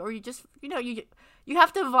naturally or you just, you know, you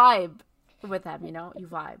have to vibe with them, you know, you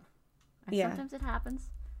vibe. And sometimes it happens.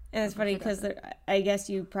 And it's funny because I guess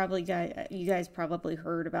you guys probably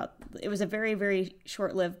heard about, it was a very, very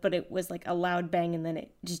short-lived, but it was like a loud bang and then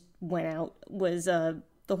it just went out, was the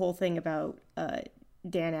whole thing about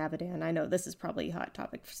Dan Avidan. I know this is probably a hot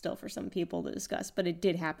topic still for some people to discuss, but it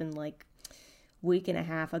did happen like a week and a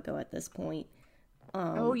half ago at this point.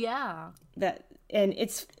 Oh yeah. And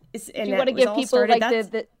it's and do you want to give people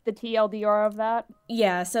like the TLDR of that?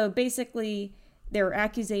 Yeah, so basically there were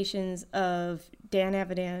accusations of Dan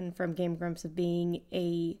Avidan from Game Grumps of being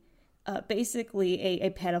basically a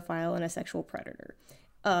pedophile and a sexual predator.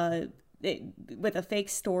 With a fake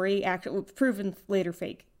story, proven later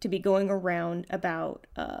fake, to be going around about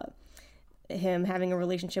him having a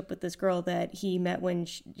relationship with this girl that he met when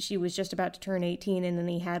she was just about to turn 18, and then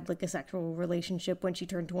he had like a sexual relationship when she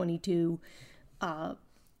turned 22.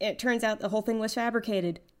 It turns out the whole thing was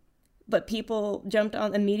fabricated, but people jumped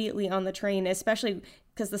immediately on the train, especially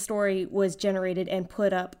because the story was generated and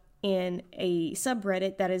put up in a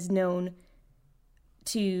subreddit that is known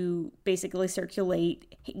to basically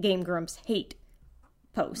circulate Game Grumps hate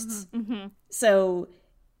posts. Mm-hmm. So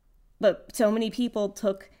many people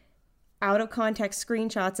took out of context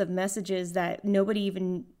screenshots of messages that nobody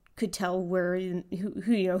even could tell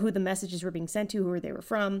who the messages were being sent to, who they were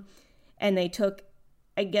from, and they took,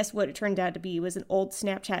 I guess what it turned out to be was an old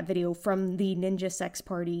Snapchat video from the Ninja Sex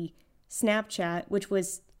Party Snapchat, which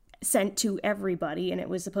was sent to everybody, and it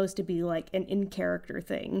was supposed to be like an in-character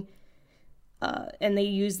thing. And they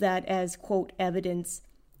used that as, quote, evidence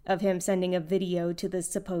of him sending a video to this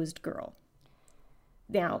supposed girl.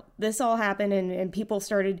 Now, this all happened, and people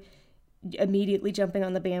started immediately jumping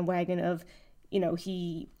on the bandwagon of, you know,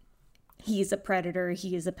 he's a predator,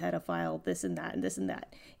 he is a pedophile, this and that, and this and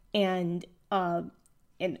that. And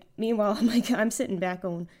meanwhile, I'm sitting back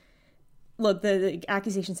going, look, the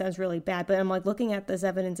accusation sounds really bad, but I'm like looking at this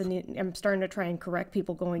evidence and I'm starting to try and correct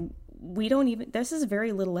people going, this is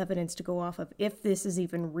very little evidence to go off of if this is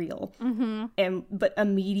even real. Mm-hmm. But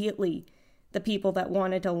immediately the people that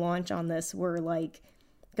wanted to launch on this were like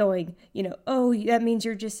going, you know, oh, that means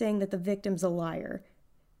you're just saying that the victim's a liar.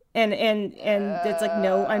 And it's like,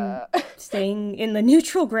 no, I'm staying in the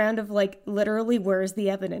neutral ground of like, literally, where's the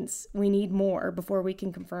evidence? We need more before we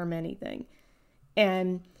can confirm anything.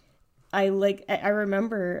 And I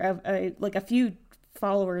remember a few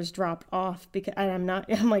followers dropped off because I'm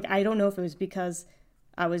like, I don't know if it was because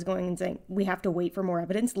I was going and saying, we have to wait for more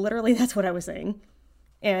evidence. Literally, that's what I was saying.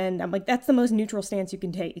 And I'm like, that's the most neutral stance you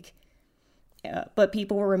can take. But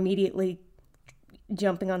people were immediately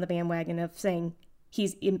jumping on the bandwagon of saying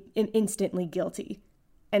he's instantly guilty.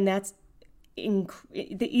 And that's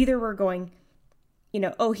either we're going, you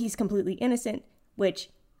know, oh, he's completely innocent, which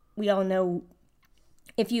we all know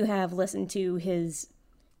if you have listened to his,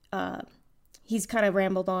 he's kind of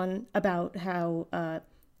rambled on about how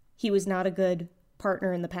he was not a good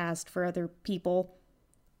partner in the past for other people.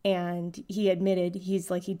 And he admitted he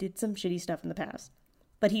did some shitty stuff in the past.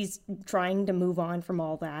 But he's trying to move on from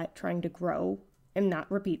all that, trying to grow and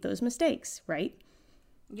not repeat those mistakes, right?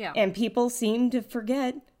 Yeah. And people seem to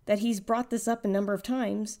forget that he's brought this up a number of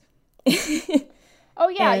times. Oh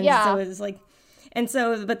yeah, and yeah. So it's like, and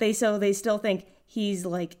so, but they still think he's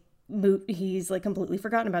like completely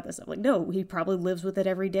forgotten about this stuff. Like, no, he probably lives with it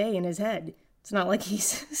every day in his head. It's not like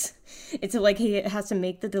it's like he has to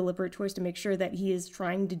make the deliberate choice to make sure that he is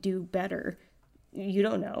trying to do better. You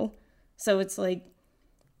don't know. So it's like,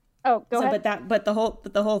 oh, go ahead. But the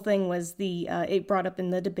whole thing was it brought up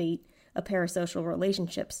in the debate of parasocial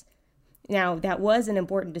relationships. Now, that was an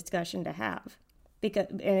important discussion to have, because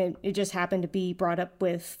it just happened to be brought up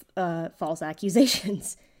with false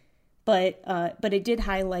accusations. But it did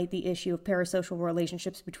highlight the issue of parasocial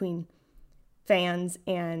relationships between fans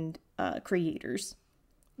and creators,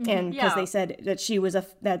 and because they said that she was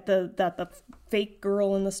that the fake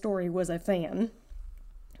girl in the story was a fan,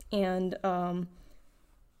 and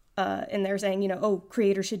they're saying,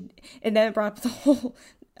 creator should, and then it brought up the whole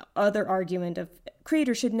other argument of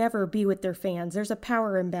creators should never be with their fans. There's a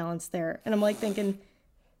power imbalance there, and I'm like thinking,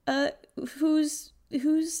 who's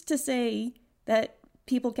to say that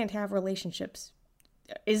people can't have relationships?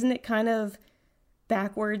 Isn't it kind of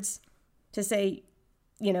backwards to say,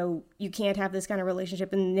 you can't have this kind of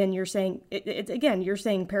relationship, and then you're saying you're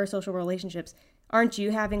saying parasocial relationships. Aren't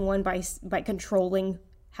you having one by controlling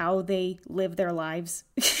how they live their lives?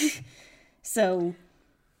 So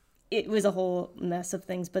it was a whole mess of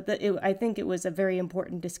things, but I think it was a very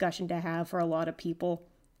important discussion to have for a lot of people.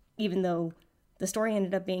 Even though the story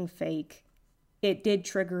ended up being fake, it did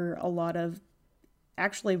trigger a lot of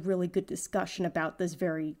actually really good discussion about this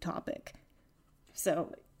very topic.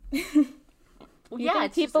 So Well, you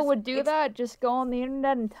think people would do that? Just go on the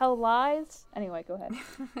internet and tell lies? Anyway, go ahead.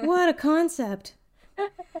 What a concept.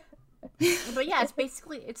 But yeah,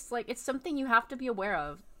 it's something you have to be aware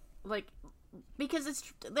of, like,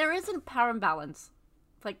 because there isn't power imbalance.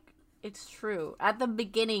 Like, it's true at the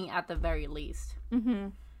beginning, at the very least. Mm-hmm.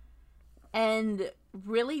 And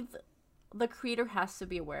really, the creator has to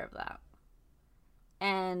be aware of that,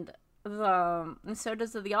 and so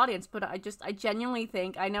does the audience. But I genuinely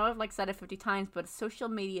think, I know I've said it 50 times, but social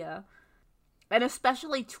media, and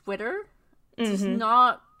especially Twitter, does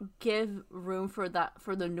not give room for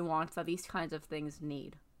the nuance that these kinds of things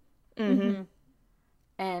need. Mm-hmm.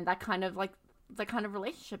 And that kind of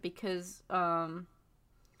relationship, because I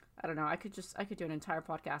don't know, I could do an entire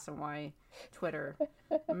podcast on why Twitter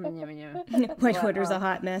why Twitter's a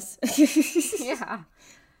hot mess. Yeah.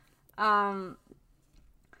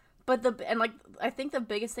 But I think the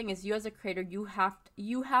biggest thing is, you as a creator, you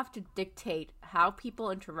have to dictate how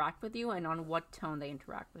people interact with you and on what tone they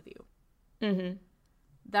interact with you. Mm-hmm.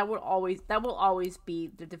 That will always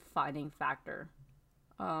be the defining factor.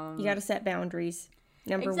 You got to set boundaries.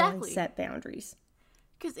 Number one, set boundaries.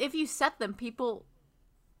 Because if you set them, people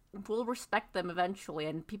will respect them eventually,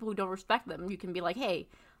 and people who don't respect them, you can be like, "Hey,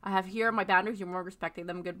 here are my boundaries. You weren't respecting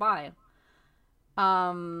them. Goodbye."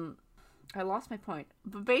 I lost my point,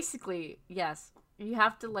 but basically, yes, you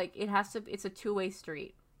have to it's a two-way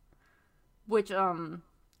street, which in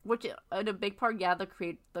a big part,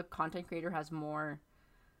 the content creator has more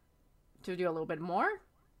to do, a little bit more,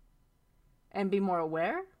 and be more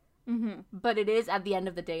aware. Mm-hmm. But it is, at the end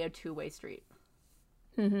of the day, a two-way street.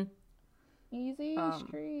 Mm-hmm. Easy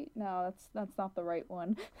street. No, that's not the right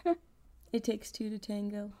one. It takes two to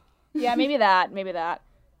tango. Yeah, maybe that. Yeah.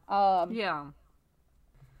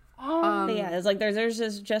 But yeah, it's like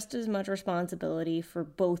there's just as much responsibility for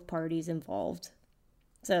both parties involved.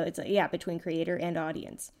 So it's between creator and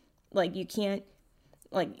audience. Like, you can't,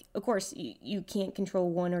 of course you can't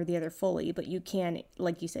control one or the other fully, but you can,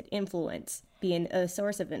 like you said, influence, being a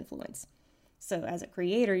source of influence. So as a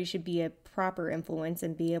creator, you should be a proper influence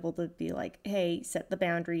and be able to be like, hey, set the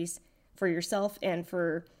boundaries for yourself and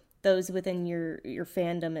for those within your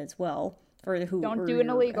fandom as well. For who don't do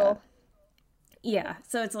an illegal. Yeah,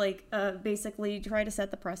 so it's basically try to set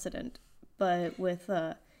the precedent, but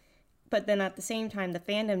then at the same time, the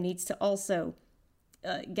fandom needs to also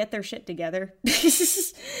get their shit together,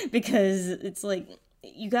 because it's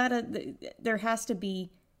there has to be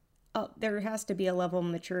a level of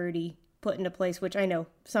maturity put into place, which I know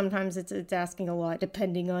sometimes it's asking a lot,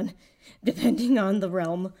 depending on the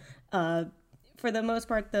realm. For the most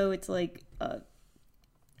part, though, it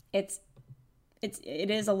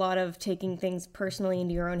is a lot of taking things personally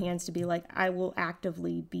into your own hands to be like, I will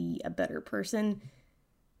actively be a better person,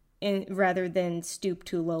 and rather than stoop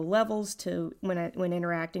to low levels to when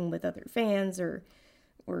interacting with other fans or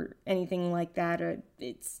anything like that,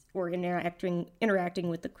 or interacting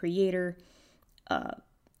with the creator.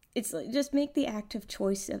 It's just make the active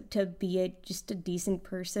choice to be just a decent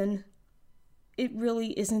person. It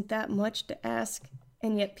really isn't that much to ask.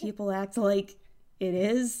 and yet people act like it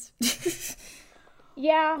is.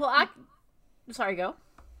 Yeah. Well, sorry, go.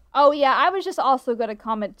 Oh yeah, I was just also going to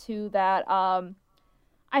comment too that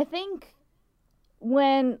I think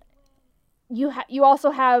when you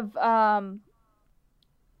also have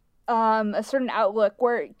a certain outlook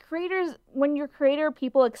where when you're a creator,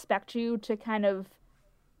 people expect you to kind of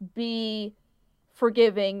be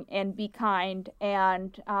forgiving and be kind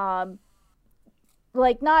and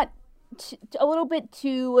like not a little bit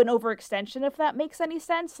to an overextension, if that makes any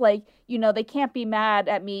sense. Like, they can't be mad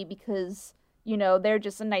at me because they're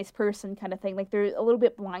just a nice person kind of thing. Like, they're a little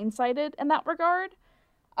bit blindsided in that regard.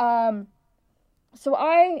 So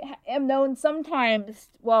I am known sometimes,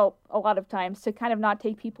 well, a lot of times, to kind of not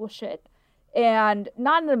take people's shit. And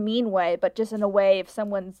not in a mean way, but just in a way, if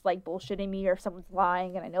someone's like bullshitting me or if someone's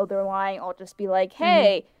lying and I know they're lying, I'll just be like,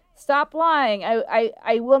 hey, stop lying.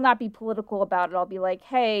 I will not be political about it. I'll be like,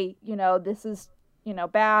 hey, this is,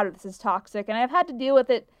 bad, or this is toxic. And I've had to deal with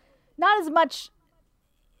it not as much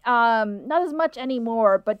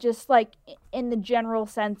anymore, but just like in the general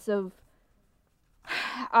sense of,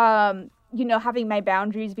 having my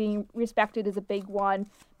boundaries being respected is a big one.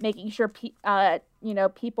 Making sure, people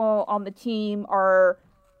on the team are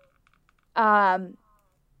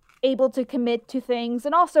able to commit to things,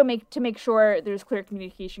 and also make sure there's clear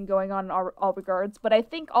communication going on in all regards. But I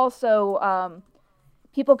think also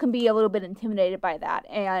people can be a little bit intimidated by that,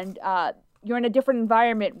 and you're in a different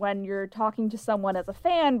environment when you're talking to someone as a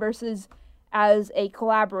fan versus as a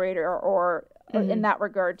collaborator or in that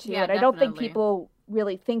regard too. Yeah, and I don't think definitely. people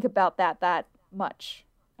really think about that much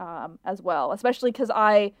as well, especially because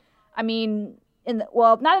not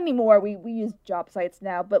anymore. We use job sites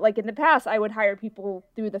now, but like in the past, I would hire people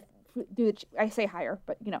through the I say hire,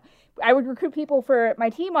 but I would recruit people for my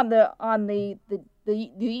team on the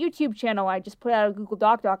YouTube channel. I just put out a Google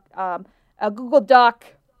Doc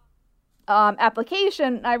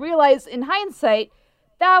application. And I realized in hindsight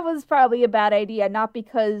that was probably a bad idea, not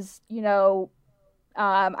because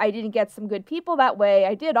I didn't get some good people that way.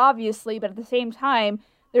 I did, obviously, but at the same time,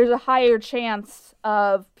 there's a higher chance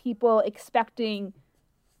of people expecting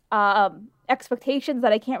expectations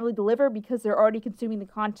that I can't really deliver because they're already consuming the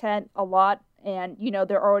content a lot, and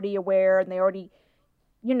they're already aware, and they already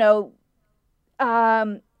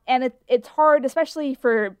and it's hard, especially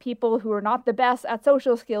for people who are not the best at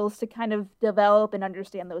social skills, to kind of develop and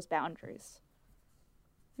understand those boundaries.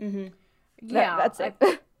 Yeah, that's it.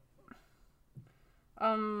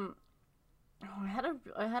 I had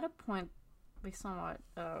a point based on what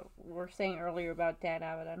we were saying earlier about Dan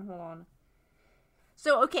Avidan. Hold on.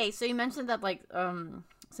 So you mentioned that like some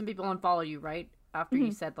people unfollow you, right? After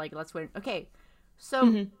you said like let's wait. Okay,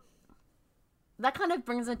 so that kind of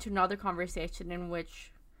brings into another conversation in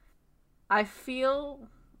which I feel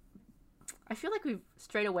like we've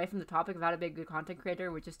strayed away from the topic of how to be a good content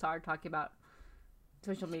creator. We just started talking about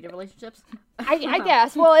social media relationships. I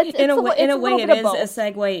guess. Well, it's in a way it is both. a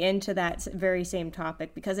segue into that very same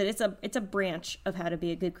topic, because it's a branch of how to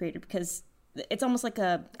be a good creator, because it's almost like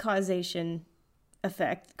a cause and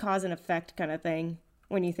effect kind of thing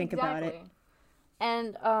when you think about it.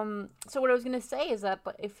 And so what I was gonna say is that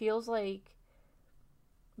it feels like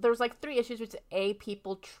there's like three issues, which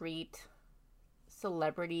people treat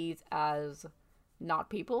celebrities as not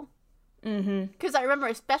people. Because I remember,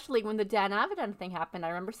 especially when the Dan Avidan thing happened, I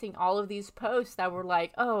remember seeing all of these posts that were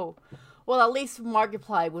like, "Oh, well, at least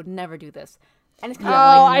Markiplier would never do this," and it's kind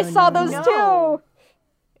of like, I saw those too.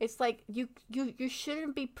 It's like you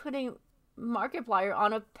shouldn't be putting Markiplier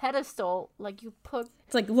on a pedestal like you put.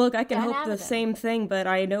 It's like, look, I can Dan hope the Avidan. same thing, but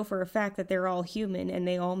I know for a fact that they're all human and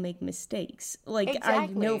they all make mistakes. Like, I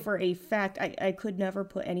know Exactly. for a fact I could never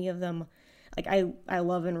put any of them. Like, I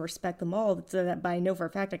love and respect them all, so that, but I know for a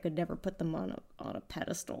fact I could never put them on a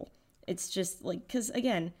pedestal. It's just like, because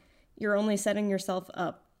again, you're only setting yourself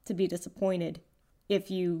up to be disappointed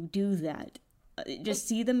if you do that. Just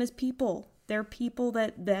see them as people. They're people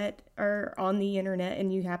that are on the internet,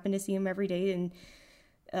 and you happen to see them every day. And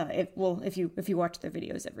if you watch their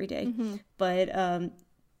videos every day, but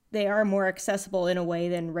they are more accessible in a way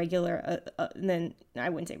than regular. Than, I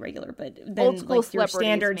wouldn't say regular, but than like your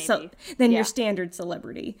standard. Your standard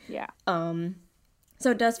celebrity. Yeah.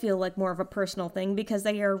 So it does feel like more of a personal thing, because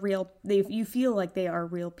they are real. You feel like they are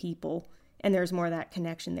real people, and there's more of that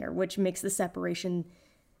connection there, which makes the separation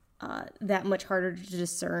that much harder to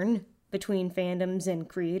discern between fandoms and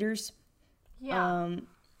creators. Yeah.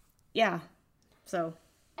 Yeah. So.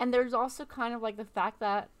 And there's also kind of like the fact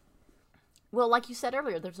that, well, like you said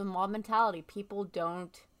earlier, there's a mob mentality. People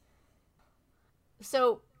don't.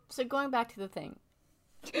 So going back to the thing,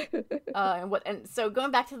 And so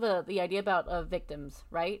going back to the idea about victims,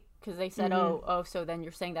 right? Because they said, oh, so then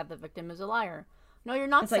you're saying that the victim is a liar. No, you're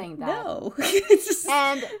not saying that. No.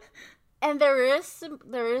 And there is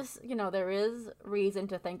reason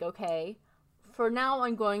to think, okay, for now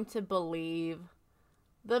I'm going to believe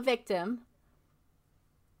the victim.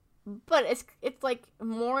 But it's like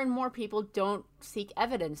more and more people don't seek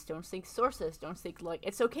evidence, don't seek sources, don't seek, like,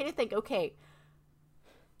 it's okay to think, okay,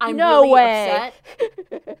 I'm upset.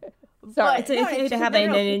 Sorry. It's okay to have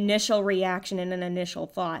an initial reaction and an initial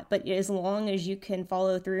thought, but as long as you can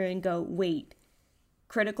follow through and go, wait,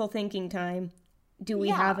 critical thinking time, do we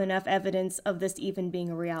have enough evidence of this even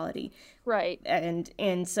being a reality? Right.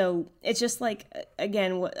 And so it's just like,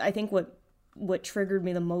 again, what triggered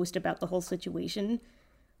me the most about the whole situation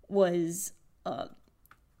was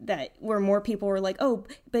that where more people were like, oh,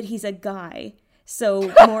 but he's a guy,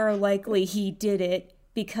 so more likely he did it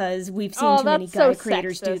because we've seen too many guy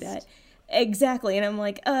creators do that. Exactly. And I'm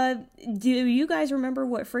like, do you guys remember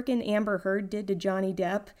what frickin' Amber Heard did to Johnny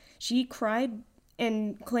Depp? She cried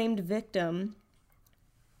and claimed victim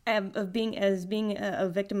of being a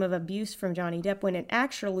victim of abuse from Johnny Depp, when it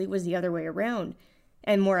actually was the other way around.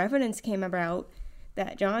 And more evidence came about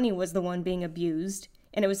that Johnny was the one being abused.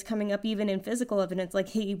 And it was coming up even in physical evidence, like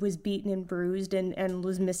he was beaten and bruised and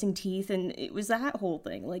was missing teeth. And it was that whole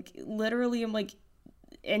thing. Like, literally, I'm like,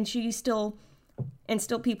 and still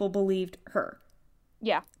people believed her.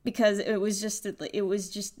 Yeah. Because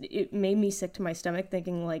it made me sick to my stomach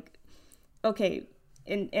thinking, like, okay,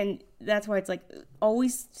 and that's why it's like,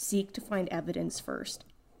 always seek to find evidence first.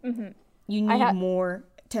 Mm-hmm. You need more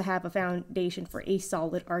to have a foundation for a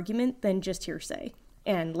solid argument than just hearsay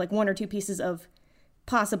and like one or two pieces of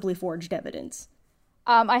possibly forged evidence.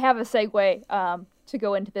 I have a segue to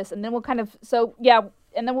go into this, and then we'll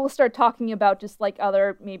and then we'll start talking about just like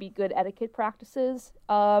other maybe good etiquette practices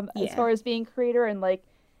as far as being a creator and like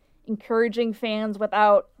encouraging fans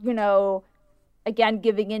without, again,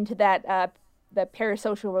 giving into that the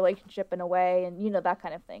parasocial relationship in a way, and that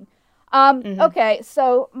kind of thing. Okay,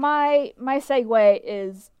 so my segue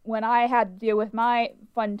is when I had to deal with my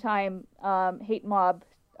fun time, hate mob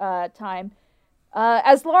time.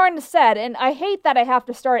 As Lauren said, and I hate that I have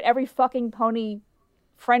to start every fucking pony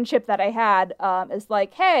friendship that I had is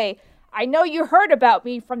like, hey, I know you heard about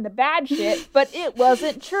me from the bad shit, but it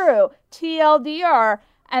wasn't true. TLDR.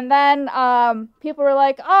 And then people were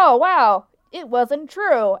like, oh, wow, it wasn't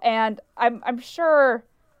true. And I'm sure,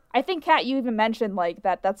 I think, Kat, you even mentioned like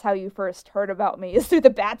that's how you first heard about me, is through the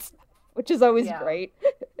bad stuff, which is always great.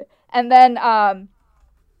 And then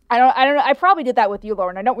I don't know. I probably did that with you,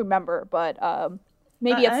 Lauren. I don't remember, but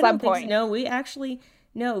maybe at some point. No, we actually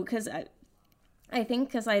because I think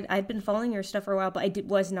because I'd been following your stuff for a while, but I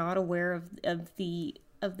was not aware of the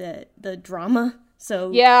drama.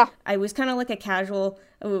 So yeah, I was kind of like a casual.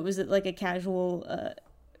 Was it like a casual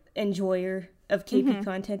enjoyer of KP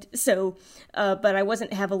content? So, but I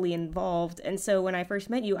wasn't heavily involved, and so when I first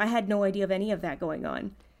met you, I had no idea of any of that going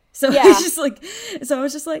on. So I was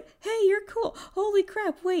just like, hey, you're cool. Holy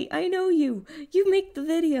crap, wait, I know you. You make the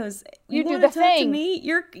videos. You want to talk to me?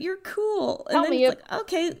 You're cool. And then it's like,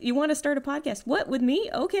 okay, you want to start a podcast? What, with me?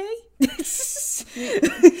 Okay.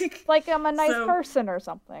 Like I'm a nice person or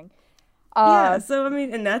something. Yeah, so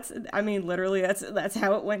literally that's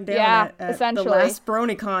how it went down at essentially. The last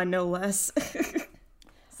BronyCon, no less.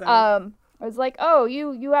 So. I was like, oh,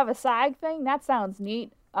 you have a SAG thing? That sounds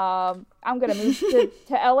neat. I'm gonna move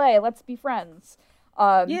to LA. Let's be friends.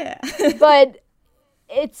 But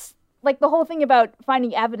it's like the whole thing about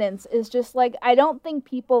finding evidence is just like, I don't think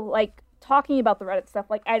people like talking about the Reddit stuff.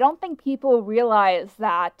 Like, I don't think people realize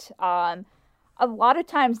that a lot of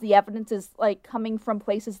times the evidence is like coming from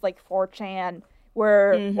places like 4chan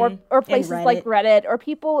where or places like Reddit, or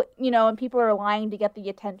people, and people are lying to get the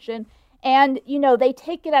attention. And, they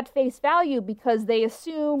take it at face value because they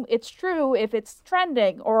assume it's true if it's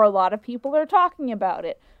trending or a lot of people are talking about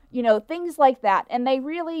it, things like that. And they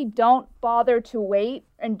really don't bother to wait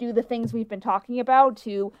and do the things we've been talking about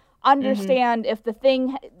to understand if the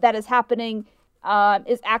thing that is happening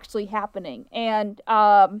is actually happening. And,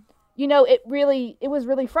 it was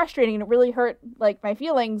really frustrating, and it really hurt like my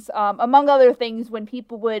feelings, among other things, when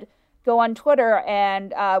people would go on Twitter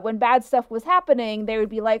and when bad stuff was happening, they would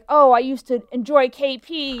be like, oh, I used to enjoy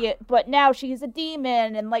KP, but now she's a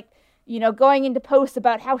demon, and like, going into posts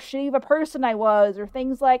about how shitty of a person I was, or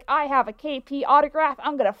things like, I have a KP autograph,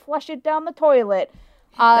 I'm gonna flush it down the toilet.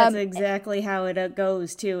 That's exactly how it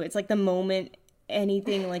goes too. It's like the moment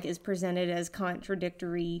anything like is presented as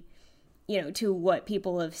contradictory, you know, to what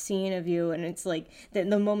people have seen of you. And it's like the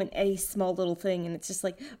moment a small little thing, and it's just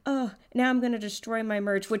like, oh, now I'm going to destroy my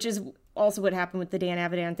merch, which is also what happened with the Dan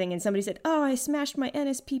Avidan thing. And somebody said, oh, I smashed my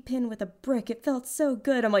NSP pin with a brick. It felt so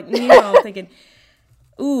good. I'm like, meanwhile, I'm thinking,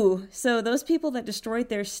 ooh, so those people that destroyed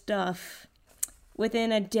their stuff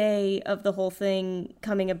within a day of the whole thing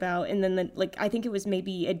coming about, and then I think it was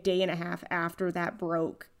maybe a day and a half after that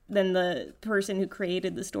broke, then the person who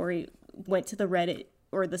created the story went to the Reddit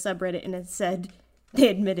or the subreddit and it said they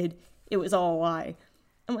admitted it was all a lie.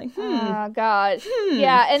 I'm like, Oh, God.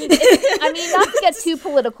 Yeah, and I mean, not to get too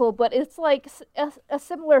political, but it's like a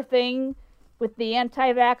similar thing with the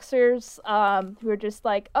anti-vaxxers who are just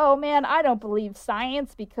like, oh, man, I don't believe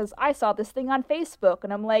science because I saw this thing on Facebook.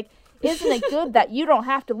 And I'm like, isn't it good that you don't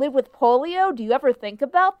have to live with polio? Do you ever think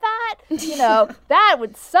about that? You know, that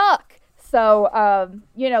would suck. So,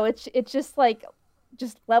 you know, it's just like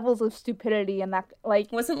just levels of stupidity, and that,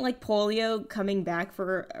 like, wasn't like polio coming back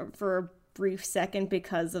for a brief second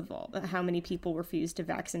because of how many people refused to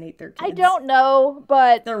vaccinate their kids? I don't know,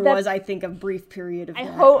 but there was, I think, a brief period of I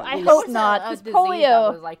that. hope not. A Because disease polio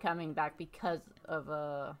that was like coming back because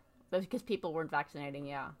people weren't vaccinating.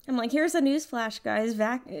 Yeah. I'm like, here's a newsflash, guys.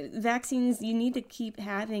 Vaccines, you need to keep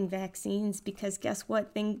having vaccines because guess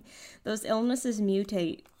what? Those illnesses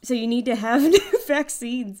mutate. So you need to have new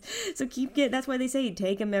vaccines. So that's why they say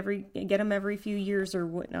get them every few years or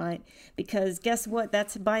whatnot. Because guess what?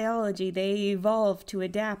 That's biology. They evolve to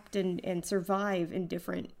adapt and survive in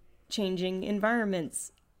different changing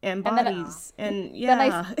environments and bodies. And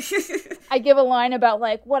yeah. I give a line about,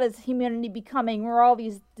 like, what is humanity becoming, where all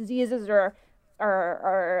these diseases are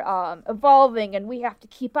evolving, and we have to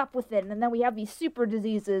keep up with it. And then we have these super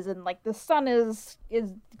diseases, and like the sun is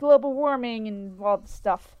global warming and all this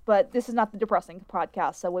stuff. But this is not the depressing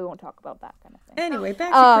podcast, so we won't talk about that kind of thing. Anyway,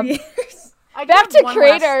 back to creators. Back to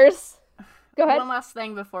creators. Go ahead. One last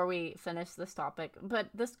thing before we finish this topic, but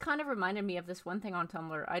this kind of reminded me of this one thing on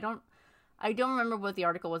Tumblr. I don't remember what the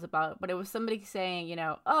article was about, but it was somebody saying, you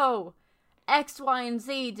know, oh, X, Y, and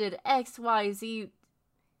Z did X, Y, Z,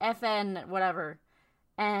 FN, whatever.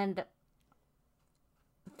 And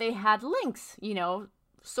they had links, you know,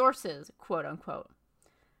 sources, quote unquote.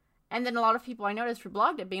 And then a lot of people I noticed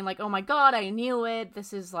reblogged it being like, oh my God, I knew it.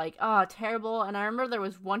 This is like, terrible. And I remember there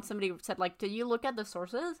was somebody said, like, did you look at the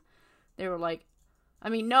sources? They were like, I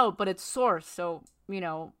mean, no, but it's source. So, you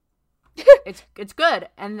know, it's good.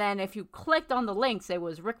 And then if you clicked on the links, it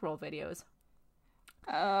was Rickroll videos.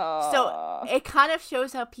 Oh. So it kind of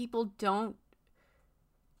shows how people don't,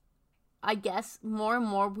 I guess, more and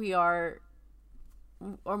more we are,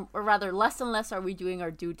 or rather less and less are we doing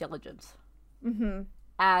our due diligence. Mm-hmm.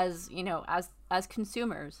 As, you know, as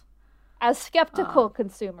consumers. As skeptical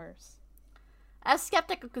consumers. As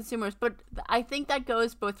skeptical consumers, but I think that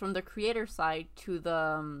goes both from the creator side to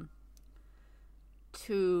the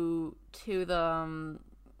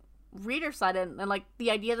reader side, and like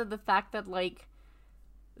the idea that the fact that like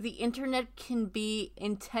the internet can be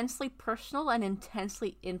intensely personal and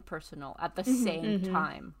intensely impersonal at the same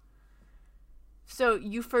time. So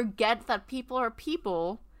you forget that people are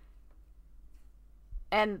people.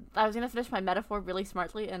 And I was going to finish my metaphor really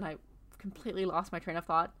smartly, and I completely lost my train of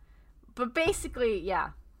thought. But basically, yeah.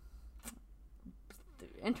 The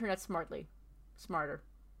internet smarter.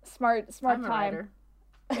 Smart I'm time.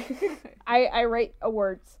 I write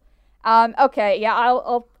words. Okay, yeah,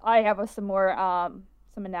 I have some more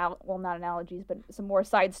not analogies, but some more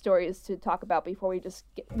side stories to talk about before we just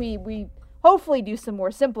we hopefully do some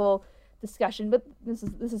more simple discussion. But this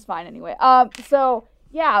is fine anyway.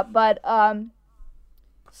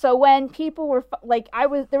 So when people were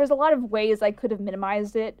there was a lot of ways I could have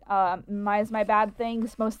minimized my bad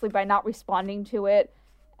things, mostly by not responding to it,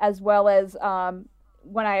 as well as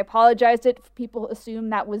when I apologized people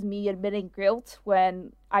assumed that was me admitting guilt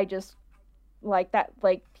when I just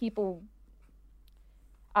people.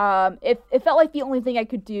 It felt like the only thing I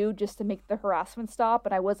could do just to make the harassment stop,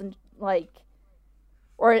 and I wasn't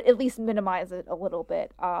or at least minimize it a little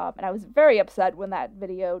bit. And I was very upset when that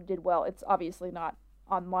video did well. It's obviously not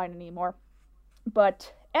online anymore.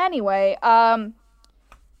 But anyway,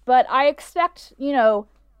 but I expect,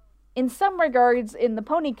 in some regards in the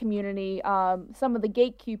pony community, some of the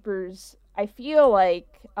gatekeepers, I feel like,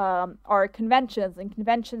 are conventions and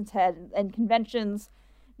conventions head and conventions,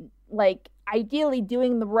 ideally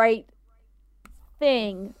doing the right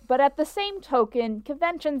thing. But at the same token,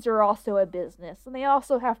 conventions are also a business, and they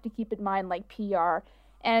also have to keep in mind, PR.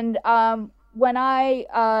 And when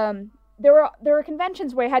there were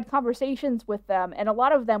conventions where I had conversations with them, and a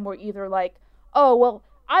lot of them were either like, oh, well,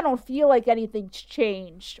 I don't feel like anything's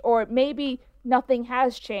changed, or maybe nothing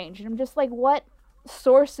has changed. And I'm just like, what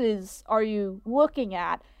sources are you looking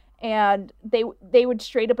at? And they would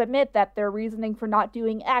straight up admit that their reasoning for not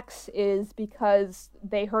doing X is because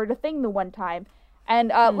they heard a thing the one time. And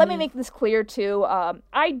let me make this clear too.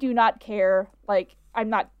 I do not care. Like,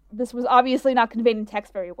 this was obviously not conveyed in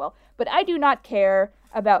text very well, but I do not care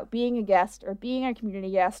about being a guest or being a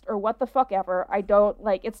community guest or what the fuck ever. I don't,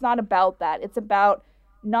 like, it's not about that. It's about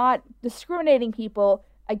not discriminating people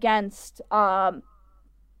against, like,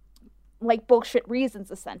 bullshit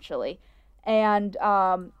reasons, essentially. And,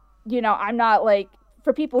 I'm not, like,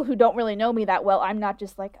 for people who don't really know me that well, I'm not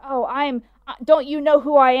just like, oh, don't you know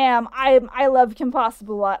who I am? I love Kim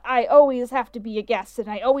Possible a lot. I always have to be a guest, and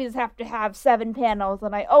I always have to have 7 panels,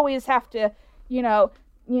 and I always have to,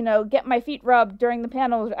 get my feet rubbed during the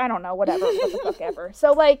panels. I don't know, whatever, what the fuck ever.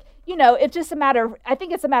 So, like, it's just I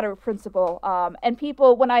think it's a matter of principle. And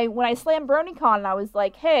people, when I slammed BronyCon, I was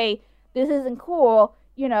like, hey, this isn't cool.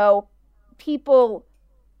 People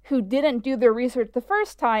who didn't do their research the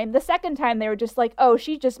first time, the second time they were just like, oh,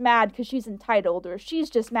 she's just mad because she's entitled, or she's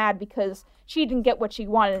just mad because she didn't get what she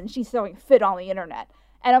wanted and she's throwing fit on the internet.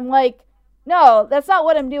 And I'm like, no, that's not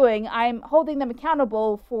what I'm doing. I'm holding them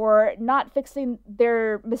accountable for not fixing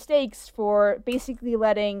their mistakes, for basically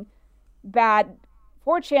letting bad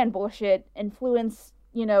 4chan bullshit influence,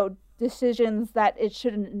 decisions that it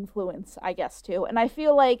shouldn't influence, I guess, too. And I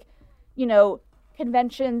feel like,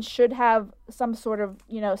 conventions should have some sort of,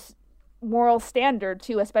 moral standard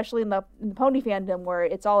too, especially in the pony fandom, where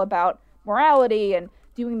it's all about morality and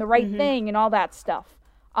doing the right thing and all that stuff.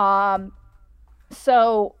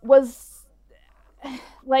 So was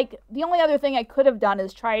like the only other thing I could have done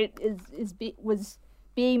is was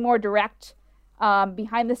being more direct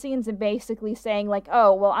behind the scenes and basically saying like,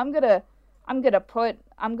 oh, well, I'm gonna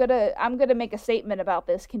make a statement about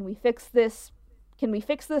this. Can we fix this? Can we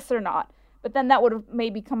fix this or not? But then that would have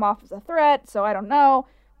maybe come off as a threat, so I don't know,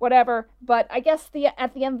 whatever. But I guess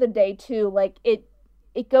at the end of the day, too, like, it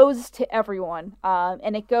goes to everyone.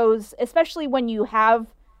 And it goes, especially when you have,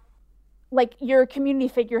 like, you're a community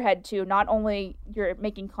figurehead, too. Not only you're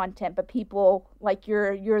making content, but people, like,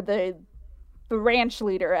 you're the ranch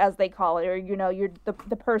leader, as they call it, or, you're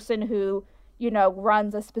the person who,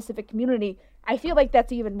 runs a specific community. I feel like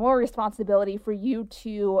that's even more responsibility for you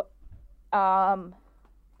to,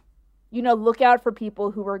 look out for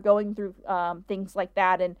people who are going through things like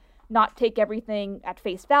that and not take everything at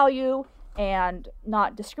face value and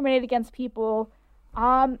not discriminate against people.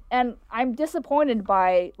 And I'm disappointed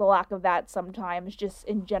by the lack of that sometimes, just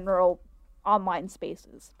in general online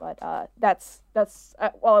spaces. But that's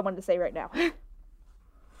all I wanted to say right now.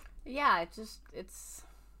 Yeah,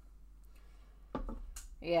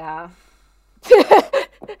 yeah.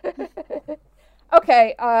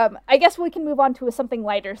 Okay, I guess we can move on to something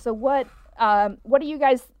lighter. So what do you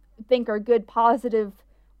guys think are good, positive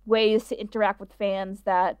ways to interact with fans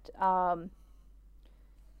that,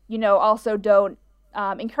 also don't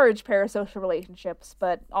encourage parasocial relationships,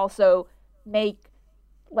 but also make,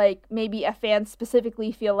 like, maybe a fan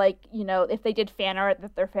specifically feel like, if they did fan art,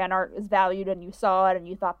 that their fan art is valued and you saw it and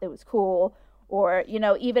you thought that was cool, or,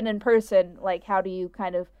 even in person, like, how do you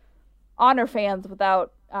kind of honor fans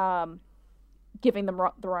without giving them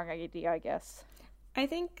the wrong idea, I guess. I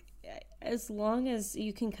think as long as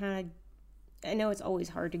you can I know it's always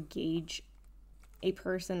hard to gauge a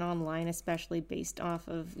person online, especially based off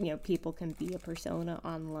of, people can be a persona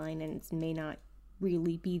online and it may not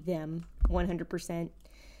really be them 100%.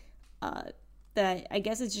 That I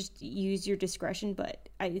guess it's just use your discretion, but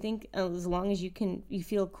I think as long as you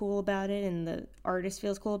feel cool about it and the artist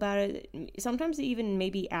feels cool about it, sometimes even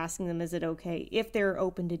maybe asking them, is it okay, if they're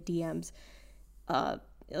open to DMs,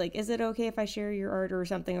 like, is it okay if I share your art or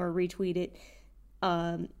something, or retweet it?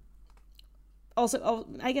 Also,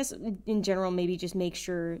 I guess in general, maybe just make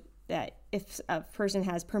sure that if a person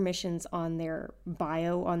has permissions on their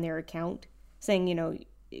bio on their account, saying,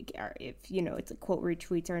 if, it's a quote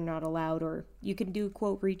retweets are not allowed, or you can do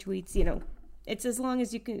quote retweets, it's as long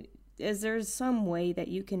as you can, as there's some way that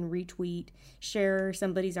you can retweet, share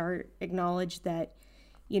somebody's art, acknowledge that,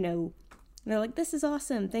 they're like, this is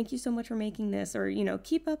awesome, thank you so much for making this, or,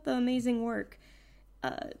 keep up the amazing work.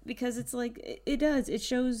 Because it's like, it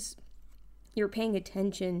shows you're paying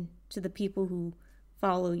attention to the people who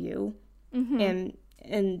follow you. Mm-hmm.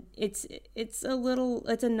 And it's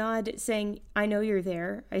a nod saying, I know you're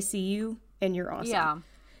there, I see you, and you're awesome. Yeah.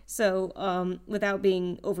 So, without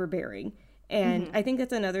being overbearing. And I think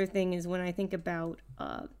that's another thing is when I think about,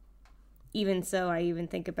 I even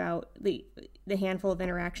think about the handful of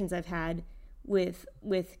interactions I've had with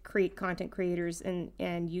content creators and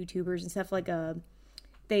YouTubers and stuff, like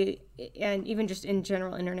and even just in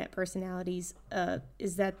general internet personalities,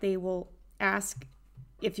 is that they will ask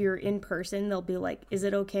if you're in person, they'll be like, is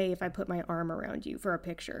it okay if I put my arm around you for a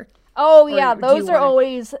picture? Oh yeah, those are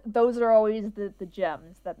always the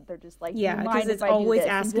gems that they're just like, yeah, because it's always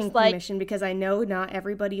asking permission, because I know not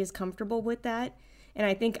everybody is comfortable with that, and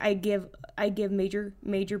I think I give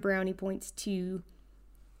major brownie points to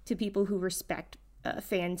people who respect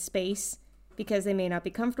fan space, because they may not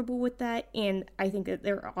be comfortable with that, and I think that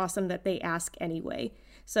they're awesome that they ask anyway.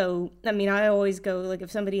 So, I mean, I always go, like,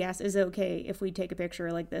 if somebody asks, is it okay if we take a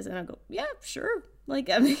picture like this? And I go, yeah, sure. Like,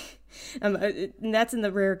 I mean, and that's in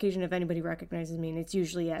the rare occasion if anybody recognizes me, and it's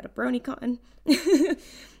usually at a BronyCon.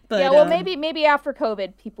 But, yeah, well, maybe after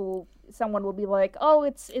COVID, someone will be like, oh,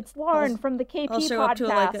 it's Lauren from the KP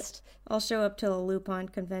podcast. I'll show up to a Lupin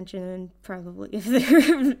convention, and probably, if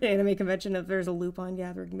there's anime convention, if there's a Lupin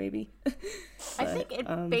gathering, maybe. I think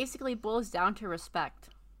it basically boils down to respect.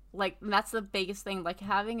 Like, that's the biggest thing. Like,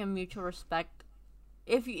 having a mutual respect.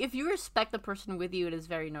 If you respect the person with you, it is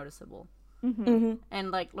very noticeable. Mm-hmm. Mm-hmm.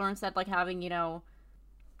 And like Lauren said, like having,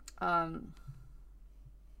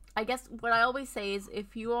 I guess what I always say is,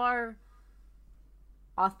 if you are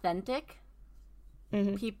authentic,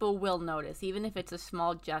 mm-hmm. people will notice. Even if it's a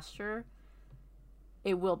small gesture,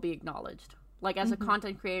 it will be acknowledged. Like, as mm-hmm. a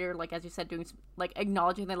content creator, like, as you said, doing, like,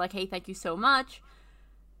 acknowledging them, like, hey, thank you so much.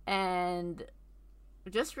 And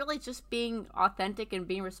just really just being authentic and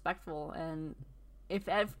being respectful. And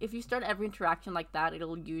if you start every interaction like that,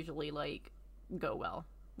 it'll usually, like, go well.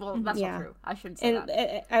 Well, that's not true. I shouldn't say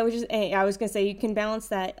that. I was gonna say, you can balance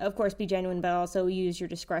that. Of course, be genuine, but also use your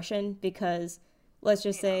discretion, because let's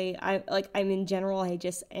just say I'm in general, I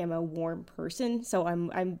just am a warm person. So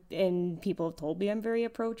and people have told me I'm very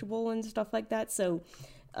approachable and stuff like that. So,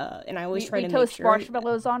 and I always try to make sure. We toast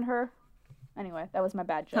marshmallows on her. Anyway, that was my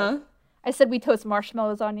bad joke. Huh? I said we toast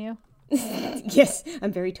marshmallows on you. Yes,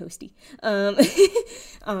 I'm very toasty.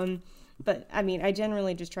 But I mean, I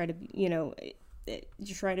generally just try to,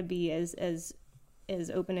 try to be as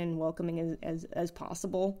open and welcoming as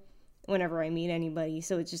possible whenever I meet anybody.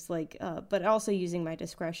 So it's just like, but also using my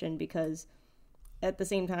discretion, because at the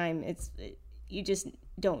same time, you just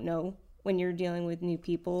don't know when you're dealing with new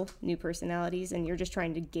people, new personalities, and you're just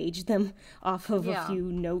trying to gauge them off of a few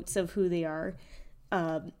notes of who they are.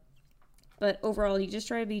 But overall, you just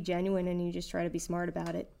try to be genuine, and you just try to be smart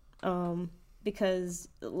about it. Because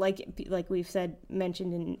like we've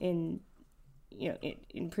mentioned in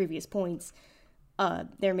previous points,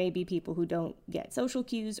 there may be people who don't get social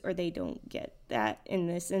cues, or they don't get that in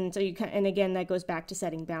this. And so and again, that goes back to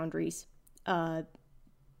setting boundaries,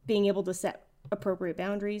 being able to set appropriate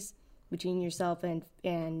boundaries between yourself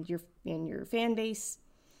and your fan base.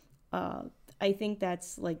 I think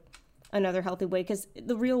that's like another healthy way, because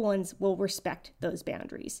the real ones will respect those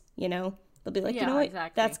boundaries, They'll be like, you know what,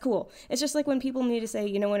 exactly. That's cool. It's just like when people need to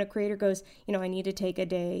say, when a creator goes, I need to take a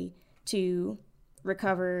day to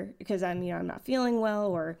recover because I'm not feeling well,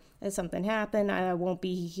 or if something happened, I won't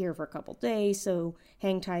be here for a couple days, so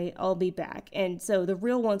hang tight, I'll be back. And so the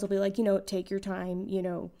real ones will be like, take your time,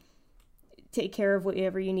 take care of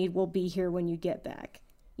whatever you need, we'll be here when you get back.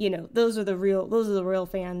 Those are the real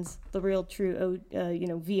fans, the real true,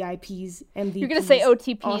 VIPs, MVPs. You're gonna say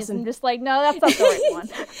OTPs, awesome. And just like, no, that's not the right one.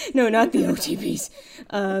 No, not the OTPs.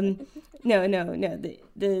 No.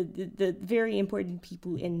 The very important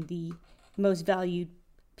people and the most valued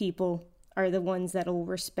people are the ones that will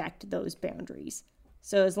respect those boundaries.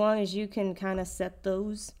 So as long as you can kind of set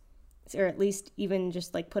those, or at least even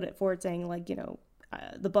just like put it forward saying like,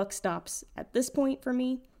 the buck stops at this point for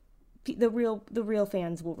me, the real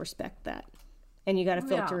fans will respect that. And you got to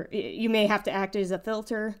filter. Yeah. You may have to act as a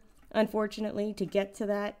filter, unfortunately, to get to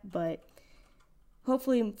that, but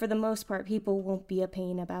hopefully for the most part people won't be a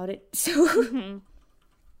pain about it. So mm-hmm.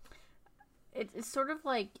 It's sort of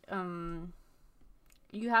like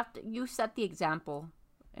you set the example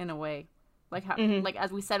in a way, like how mm-hmm. like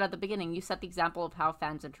as we said at the beginning, you set the example of how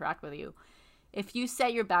fans interact with you. If you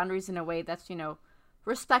set your boundaries in a way that's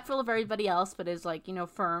respectful of everybody else, but is like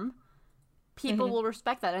firm, people mm-hmm. will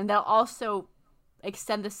respect that, and they'll also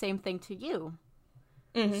extend the same thing to you.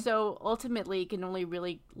 Mm-hmm. So ultimately, it can only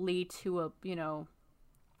really lead to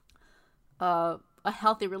a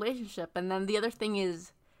healthy relationship. And then the other thing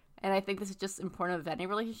is, and I think this is just important of any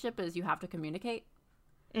relationship, is you have to communicate.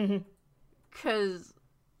 Mm-hmm. Because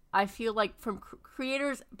I feel like from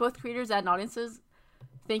creators, both creators and audiences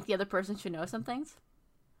think the other person should know some things.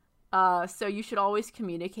 So you should always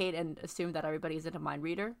communicate and assume that everybody isn't a mind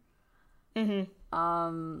reader.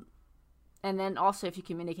 Mm-hmm. And then also if you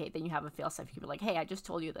communicate, then you have a fail-safe. You can be like, hey, I just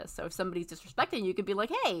told you this. So if somebody's disrespecting you, you could be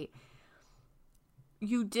like, hey,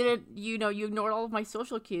 you didn't, you ignored all of my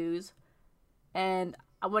social cues, and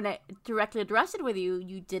when I directly addressed it with you,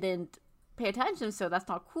 you didn't pay attention, so that's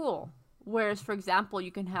not cool. Whereas, for example,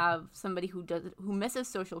 you can have somebody who misses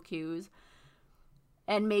social cues,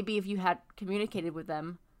 and maybe if you had communicated with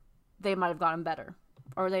them, they might have gotten better,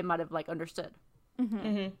 or they might have, like, understood. Mm-hmm.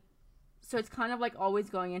 Mm-hmm. So it's kind of like always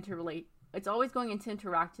going into it's always going into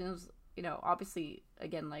interactions, obviously,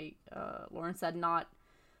 again, like Lauren said,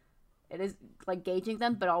 it is like gauging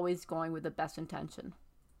them, but always going with the best intention.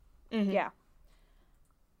 Mm-hmm. Yeah.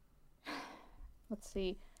 Let's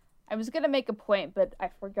see. I was gonna make a point, but I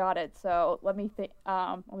forgot it. So let me think.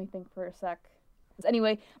 Let me think for a sec.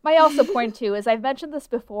 Anyway, my also point too is I've mentioned this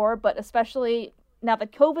before, but especially now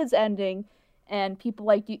that COVID's ending, and people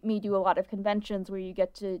like me do a lot of conventions where you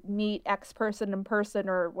get to meet X person in person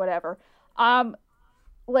or whatever.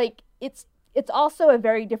 Like it's also a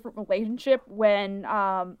very different relationship when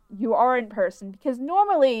you are in person, because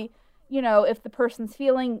normally, if the person's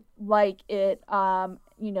feeling like it,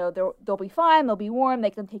 they'll be fine, they'll be warm, they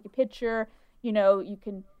can take a picture, you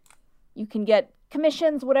can get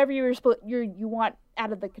commissions, whatever you want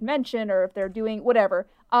out of the convention, or if they're doing whatever.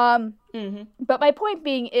 Mm-hmm. But my point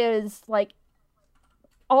being is, like,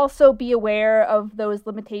 also be aware of those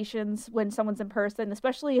limitations when someone's in person,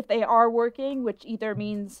 especially if they are working, which either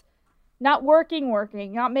means not working,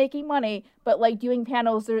 not making money, but like doing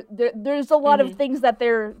panels. There's a lot of things that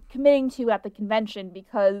they're committing to at the convention,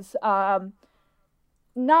 because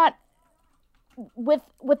not with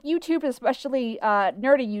YouTube, especially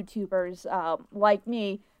nerdy YouTubers like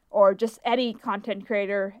me, or just any content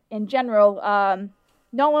creator in general.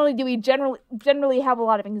 Not only do we generally have a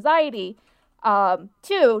lot of anxiety,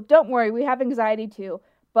 too, don't worry, we have anxiety too,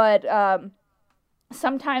 but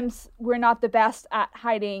sometimes we're not the best at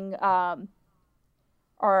hiding our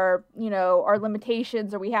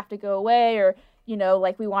limitations, or we have to go away, or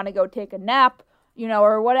like we want to go take a nap,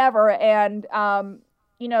 or whatever, and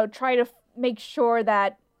try to make sure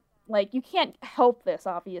that, like, you can't help this,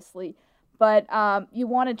 obviously, but you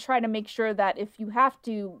want to try to make sure that if you have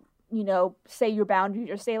to say your boundaries,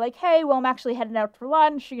 or say, like, hey, well, I'm actually heading out for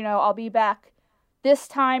lunch, I'll be back this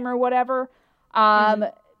time or whatever,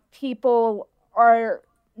 people are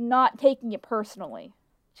not taking it personally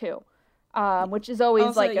too, which is always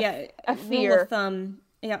also, like a fear. Rule of thumb.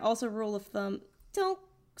 Yeah, also rule of thumb, don't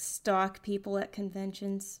stalk people at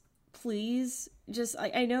conventions, please. Just,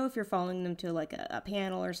 I know if you're following them to, like, a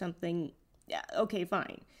panel or something, yeah, okay,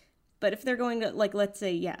 fine. But if they're going to, like, let's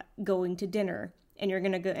say, going to dinner, and you're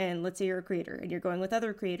going to go, and let's say you're a creator, and you're going with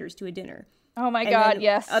other creators to a dinner. Oh my God,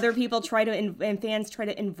 yes. Other people and fans try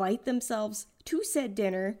to invite themselves to said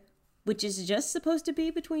dinner, which is just supposed to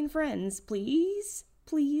be between friends. Please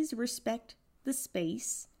respect the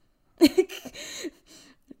space.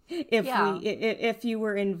 If you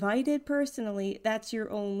were invited personally, that's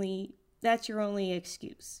your only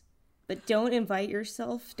excuse. But don't invite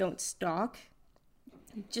yourself, don't stalk.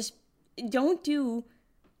 Just don't do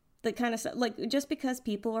the kind of stuff, like, just because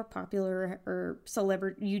people are popular or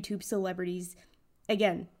YouTube celebrities,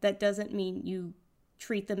 again, that doesn't mean you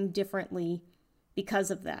treat them differently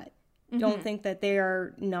because of that. Mm-hmm. Don't think that they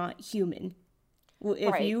are not human.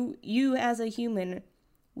 If right. you as a human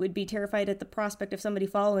would be terrified at the prospect of somebody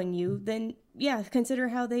following you, then consider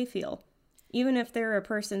how they feel. Even if they're a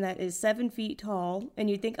person that is 7 feet tall,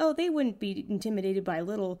 and you think, oh, they wouldn't be intimidated by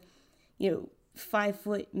little,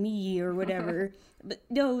 5-foot me or whatever. But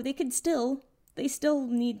no, they still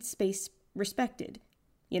need space respected,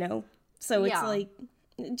 So it's like,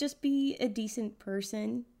 just be a decent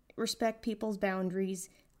person, respect people's boundaries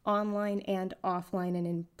online and offline and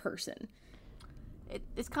in person.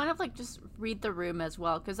 It's kind of like just read the room as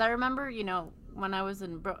well, because I remember, when I was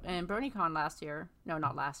in BronyCon last year, no,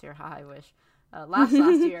 not last year, I wish, last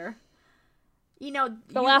year,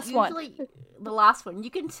 the last one, you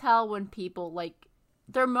can tell when people, like,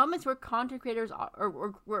 there are moments where content creators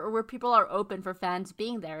or where people are open for fans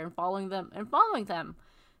being there and following them.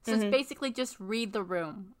 So it's basically just read the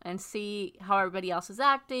room and see how everybody else is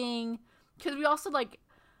acting. Because we also, like,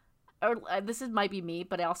 this might be me,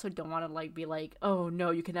 but I also don't want to, like, be like, oh no,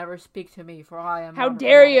 you can never speak to me, for I am. How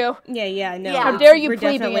dare you? How dare you? We're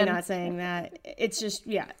definitely not saying that. It's just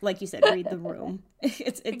like you said, read the room.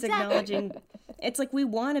 It's exactly. Acknowledging. It's like, we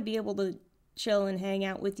want to be able to chill and hang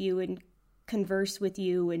out with you and converse with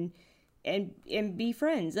you and be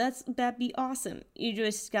friends. That'd be awesome. You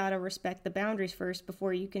just gotta respect the boundaries first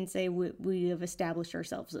before you can say we have established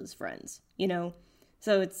ourselves as friends.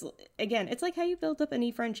 So it's like how you build up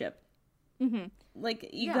any friendship. Mm-hmm. Like,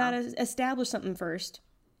 you gotta establish something first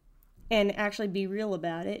and actually be real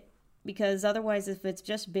about it, because otherwise, if it's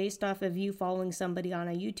just based off of you following somebody on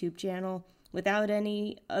a YouTube channel without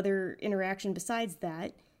any other interaction besides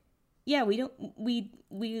that, yeah, we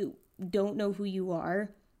don't know who you are,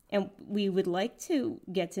 and we would like to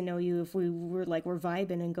get to know you if we're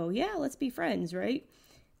vibing and go, yeah, let's be friends, right?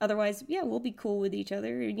 Otherwise, yeah, we'll be cool with each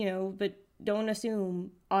other, but don't assume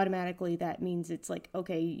automatically that means it's like,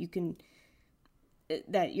 okay,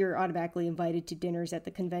 that you're automatically invited to dinners at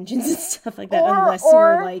the conventions and stuff like that, unless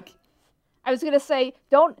you're like... I was going to say,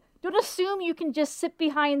 don't assume you can just sit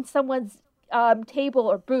behind someone's table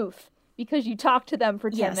or booth because you talk to them for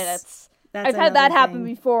 10 minutes. I've had that happen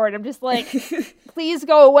before, and I'm just like, please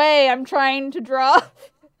go away, I'm trying to draw.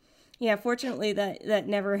 Yeah, fortunately that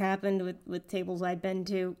never happened with tables I've been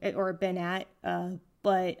to or been at,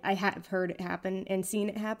 but I have heard it happen and seen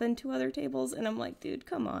it happen to other tables, and I'm like, dude,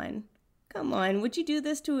 come on. Would you do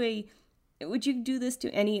this to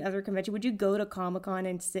any other convention? Would you go to Comic-Con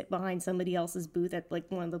and sit behind somebody else's booth at like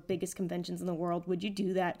one of the biggest conventions in the world? Would you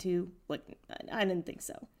do that too? Like, I didn't think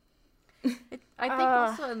so. I think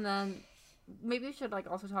also, and then maybe we should like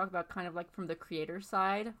also talk about kind of like from the creator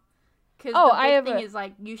side. Because the big thing is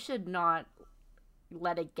like you should not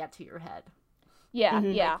let it get to your head. Yeah,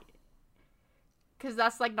 yeah. Because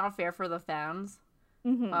that's like not fair for the fans.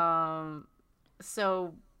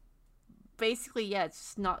 So basically, yeah,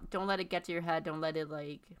 it's just don't let it get to your head. Don't let it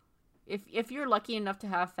like, if you're lucky enough to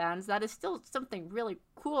have fans, that is still something really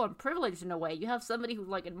cool and privileged in a way. You have somebody who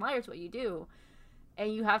like admires what you do,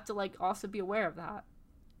 and you have to like also be aware of that.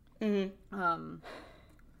 I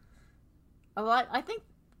think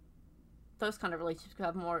those kind of relationships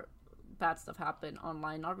have more bad stuff happen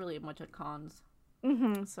online, not really much at cons.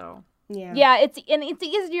 So yeah, it's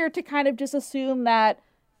easier to kind of just assume that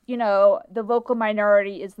the vocal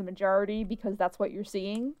minority is the majority because that's what you're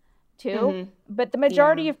seeing too. But the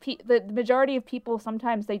majority of the majority of people,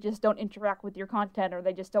 sometimes they just don't interact with your content, or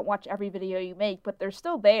they just don't watch every video you make, but they're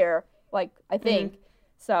still there, like I think.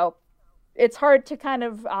 So it's hard to kind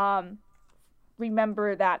of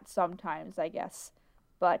remember that sometimes, I guess.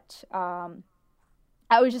 But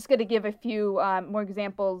I was just going to give a few more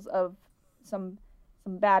examples of some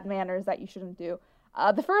bad manners that you shouldn't do.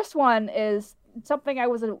 The first one is something I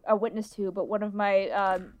was a witness to, but one of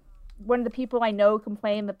the people I know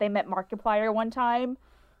complained that they met Markiplier one time,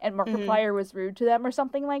 and Markiplier was rude to them or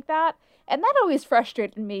something like that. And that always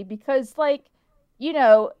frustrated me because, like,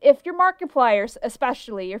 if you're Markiplier,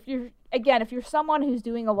 especially, if you're someone who's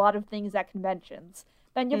doing a lot of things at conventions,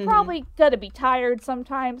 then you're probably going to be tired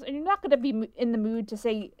sometimes, and you're not going to be in the mood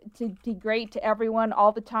to be great to everyone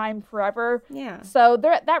all the time forever. Yeah. So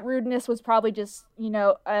that rudeness was probably just,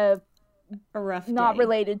 a rough day. Not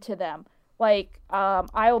related to them. Like,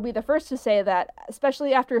 I will be the first to say that,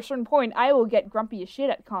 especially after a certain point, I will get grumpy as shit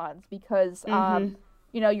at cons because,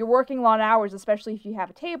 you're working long hours, especially if you have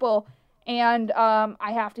a table. And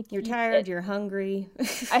I have to. You're tired. You're hungry.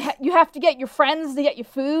 You have to get your friends to get you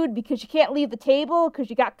food because you can't leave the table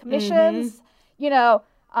because you got commissions. Man,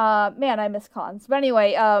 I miss cons. But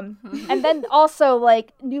anyway, and then also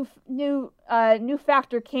like new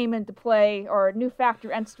factor came into play, or new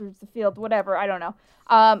factor enters the field. Whatever, I don't know.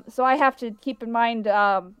 So I have to keep in mind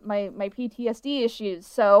my PTSD issues.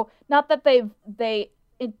 So not that they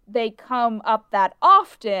come up that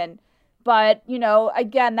often. But,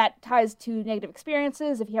 again, that ties to negative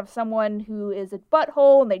experiences. If you have someone who is a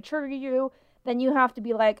butthole and they trigger you, then you have to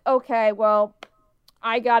be like, okay, well,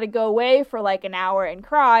 I gotta go away for like an hour and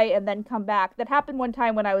cry and then come back. That happened one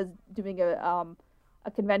time when I was doing a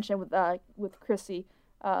convention with Chrissy,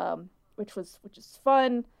 which is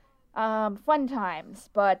fun times.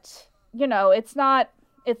 But, it's not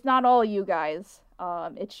all you guys.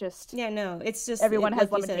 It's just it's just everyone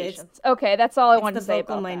has limitations. Okay, that's all I wanted to say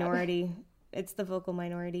about minority. That. It's the vocal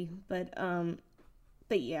minority, but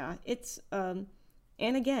yeah, it's and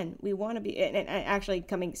again, we want to be. And actually,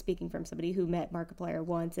 speaking from somebody who met Markiplier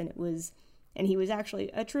once, and he was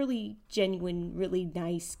actually a truly genuine, really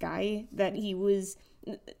nice guy. That he was.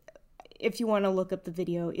 If you want to look up the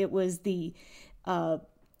video, it was the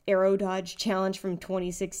Arrow Dodge challenge from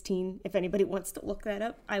 2016. If anybody wants to look that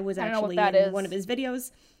up, I was actually in one of his videos.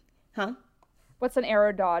 Huh? What's an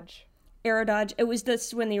Arrow Dodge? Arrow Dodge. It was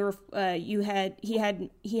just when they were he had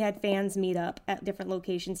fans meet up at different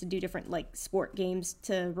locations to do different like sport games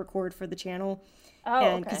to record for the channel.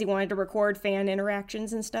 And because he wanted to record fan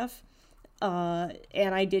interactions and stuff.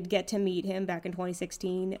 And I did get to meet him back in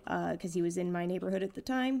 2016 because he was in my neighborhood at the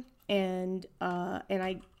time, and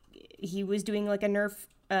he was doing like a Nerf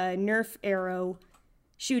arrow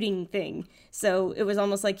shooting thing. So it was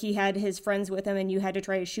almost like he had his friends with him, and you had to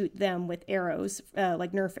try to shoot them with arrows,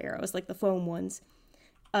 like Nerf arrows, like the foam ones.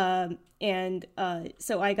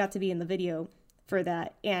 So I got to be in the video for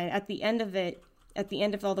that. And at the end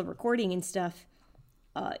of all the recording and stuff,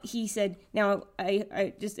 he said, now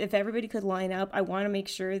I just, if everybody could line up, I want to make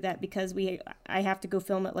sure that because I have to go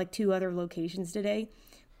film at like 2 other locations today,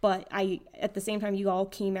 but at the same time, you all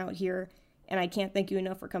came out here and I can't thank you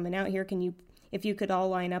enough for coming out here. If you could all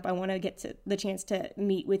line up, I want to get to the chance to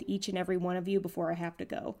meet with each and every one of you before I have to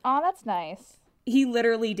go. Oh, that's nice. He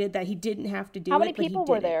literally did that. He didn't have to do it. How many people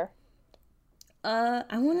were there?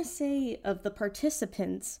 I want to say of the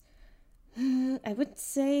participants, I would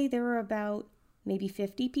say there were about maybe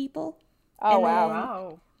 50 people. Oh, and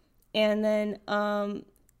wow. And then,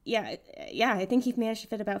 I think he managed to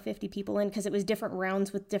fit about 50 people in because it was different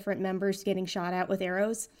rounds with different members getting shot at with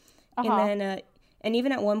arrows. And then, and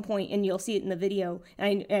even at one point, and you'll see it in the video,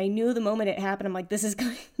 and I knew the moment it happened, I'm like, this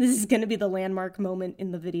is going to be the landmark moment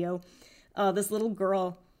in the video. This little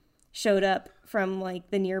girl showed up from like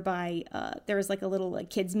the nearby, there was like a little like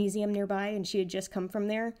kids museum nearby, and she had just come from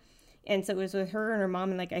there. And so it was with her and her mom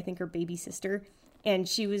and like I think her baby sister, and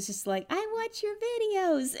she was just like, I watch your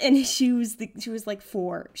videos, and she was like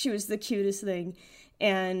 4. She was the cutest thing,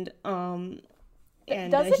 and Doesn't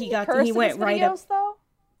he curse in his videos though?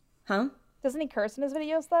 Huh? Doesn't he curse in his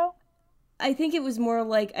videos though? I think it was more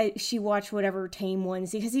like she watched whatever tame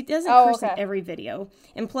ones because he doesn't curse in every video,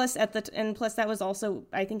 and plus that was also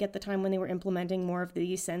I think at the time when they were implementing more of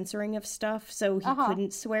the censoring of stuff, so he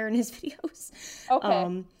couldn't swear in his videos.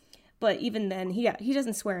 Okay. But even then, he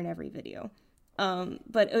doesn't swear in every video.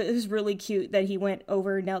 But it was really cute that he went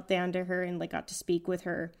over, knelt down to her, and like got to speak with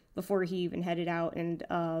her before he even headed out, and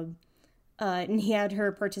he had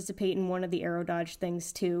her participate in one of the arrow dodge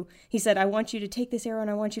things too. He said, I want you to take this arrow and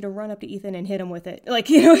I want you to run up to Ethan and hit him with it. Like,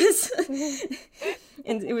 and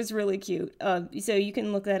it was really cute. So you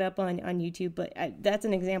can look that up on YouTube, but that's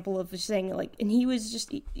an example of saying like, and he was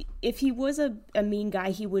just, if he was a mean guy,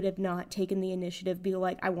 he would have not taken the initiative, be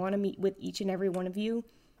like, I want to meet with each and every one of you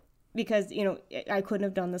because, I couldn't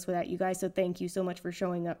have done this without you guys. So thank you so much for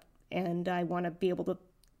showing up. And I want to be able to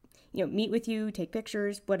meet with you, take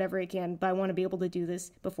pictures, whatever I can, but I want to be able to do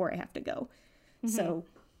this before I have to go. Mm-hmm.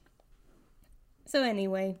 So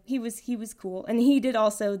anyway, he was cool. And he did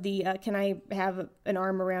also the, can I have an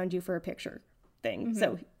arm around you for a picture thing. Mm-hmm.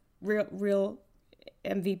 So real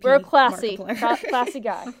MVP. Real classy. Classy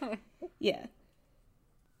guy. Yeah.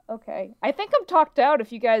 Okay. I think I'm talked out.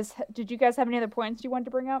 Did you guys have any other points you wanted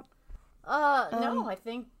to bring up? No, I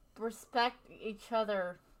think respect each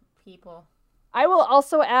other, people. I will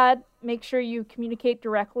also add, make sure you communicate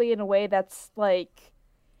directly in a way that's, like,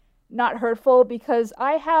 not hurtful, because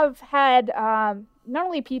I have had, not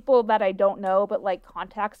only people that I don't know, but, like,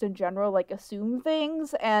 contacts in general, like, assume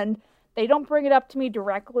things, and they don't bring it up to me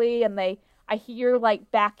directly, and I hear,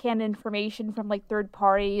 like, backhand information from, like, third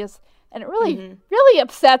parties, and it really, really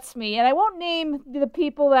upsets me, and I won't name the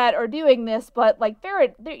people that are doing this, but, like,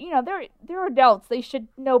 they're adults, they should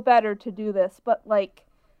know better to do this, but, like,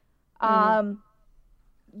 it's,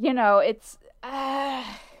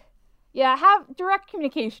 have direct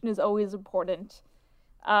communication is always important.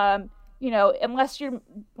 Unless you're,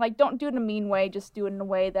 like, don't do it in a mean way, just do it in a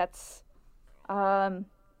way that's,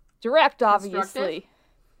 direct, obviously.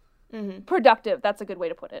 Mm-hmm. Productive, that's a good way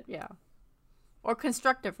to put it. Yeah. Or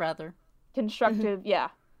constructive, rather. Constructive, yeah.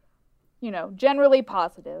 Generally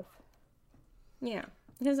positive. Yeah.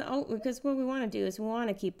 Because what we want to do is we want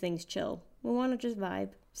to keep things chill. We want to just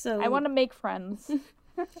vibe. So I want to make friends.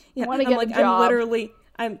 Yeah, I want to get a job.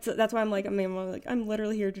 That's why I'm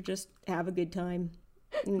literally here to just have a good time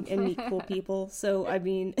and meet cool people. So, I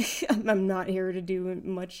mean, I'm not here to do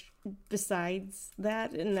much besides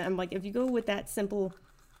that. And I'm like, if you go out with that simple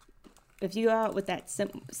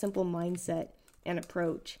mindset and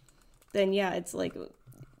approach, then yeah, it's like,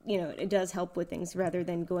 it does help with things rather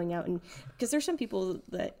than going out because there's some people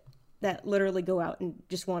that literally go out and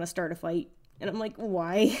just want to start a fight. And I'm like,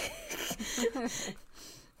 why?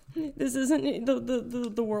 This isn't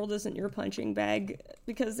the world isn't your punching bag,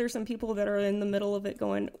 because there's some people that are in the middle of it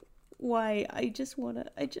going, why? I just wanna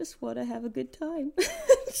have a good time.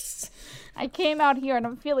 I came out here and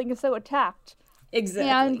I'm feeling so attacked.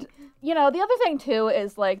 Exactly. And the other thing too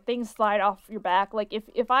is, like, things slide off your back. Like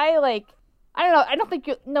if I, like, I don't know, I don't think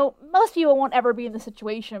most people won't ever be in the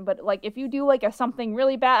situation, but, like, if you do, like, something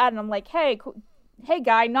really bad and I'm like, hey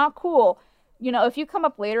guy, not cool. If you come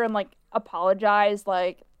up later and, like, apologize,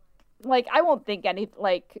 like I won't think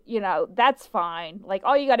that's fine. Like,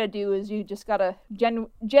 all you gotta do is you just gotta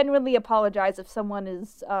genuinely apologize if someone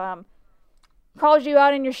is, calls you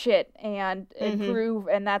out in your shit and improve,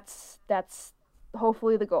 and that's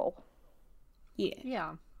hopefully the goal. Yeah.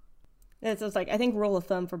 Yeah. That's like, I think, rule of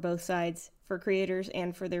thumb for both sides, for creators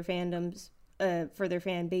and for their fandoms, for their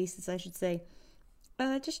fan bases, I should say.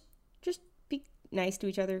 Just be nice to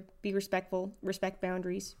each other, be respectful, respect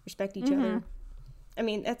boundaries, respect each other. I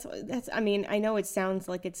mean, that's. I mean, I know it sounds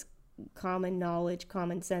like it's common knowledge,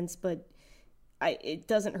 common sense, but it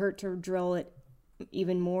doesn't hurt to drill it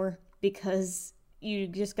even more, because you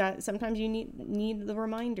just sometimes you need the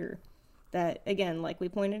reminder that, again, like we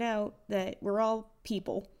pointed out, that we're all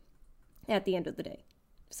people at the end of the day.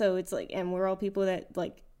 So it's like, and we're all people that,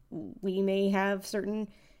 like, we may have certain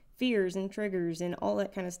fears and triggers and all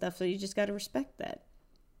that kind of stuff, so you just got to respect that.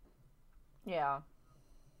 Yeah.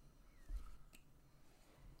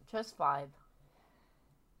 Just vibe.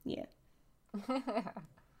 Yeah.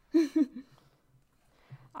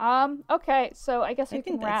 Okay, so I guess we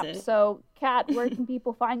can wrap. So, Kat, where can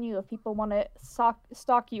people find you if people want to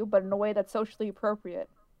stalk you, but in a way that's socially appropriate?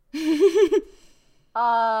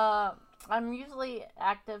 I'm usually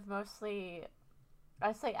active, mostly.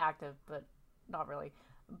 I say active, but not really.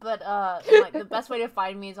 But the best way to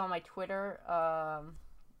find me is on my Twitter,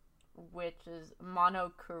 which is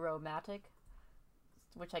monochromatic,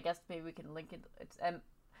 which I guess maybe we can link it. It's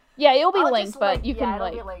yeah, it'll be linked, but you can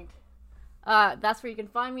it'll be linked. That's where you can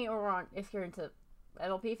find me, or if you're into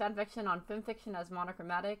MLP fanfiction, on FimFiction as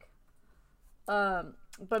monochromatic. But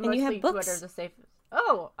mostly Twitter's the safest.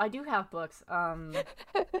 Oh, I do have books.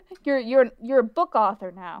 You're a book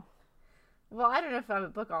author now. Well, I don't know if I'm a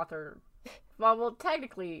book author. Well,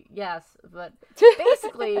 technically, yes, but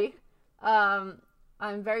basically, I'm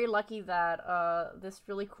very lucky that this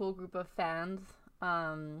really cool group of fans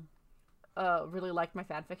really liked my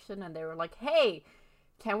fanfiction, and they were like, "Hey,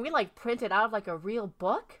 can we like print it out like a real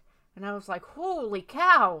book?" And I was like, "Holy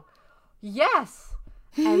cow, yes!"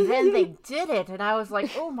 And then they did it, and I was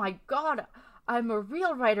like, "Oh my god, I'm a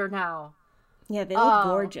real writer now." Yeah, they look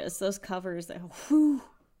gorgeous. Those covers, whew,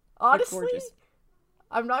 honestly, gorgeous.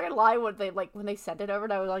 I'm not gonna lie, when they sent it over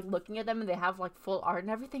and I was like looking at them and they have like full art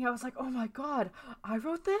and everything, I was like, "Oh my god, I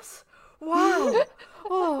wrote this? Wow!"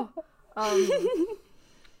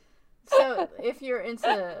 So if you're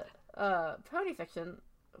into pony fiction,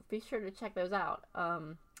 be sure to check those out.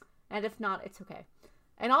 And if not, it's okay.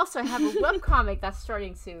 And also, I have a webcomic that's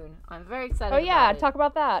starting soon. I'm very excited. Oh yeah, about it. Talk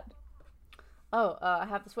about that. I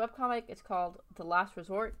have this webcomic. It's called The Last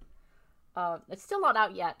Resort. It's still not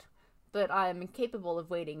out yet, but I'm incapable of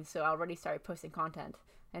waiting, so I already started posting content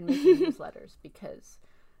and making newsletters, because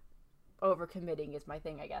overcommitting is my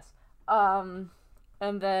thing, I guess. And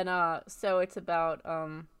then, so it's about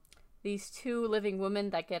these two living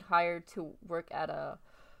women that get hired to work at a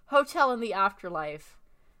hotel in the afterlife.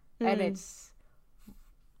 And it's,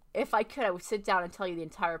 if I could, I would sit down and tell you the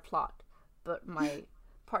entire plot, but my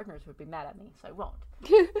partners would be mad at me, so I won't.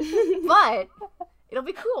 But it'll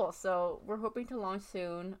be cool, so we're hoping to launch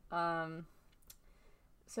soon.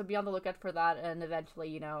 So be on the lookout for that, and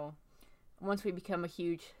eventually, once we become a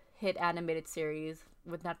huge hit animated series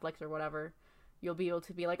with Netflix or whatever, you'll be able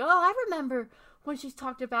to be like, "Oh, I remember when she's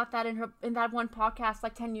talked about that in that one podcast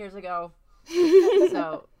like 10 years ago."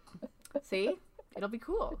 So, see? It'll be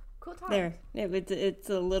cool. Cool time. There. It's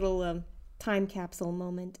a little time capsule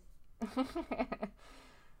moment.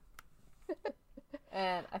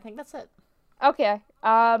 And I think that's it. Okay.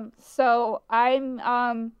 So I'm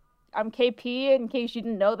KP, in case you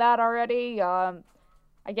didn't know that already.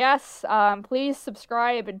 I guess, please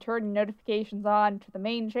subscribe and turn notifications on to the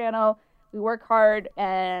main channel. We work hard,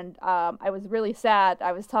 and I was really sad.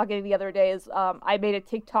 I was talking the other days. I made a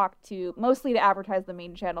TikTok mostly to advertise the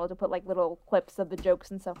main channel, to put like little clips of the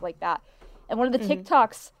jokes and stuff like that. And one of the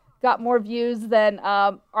TikToks got more views than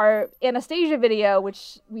our Anastasia video,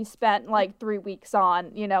 which we spent like 3 weeks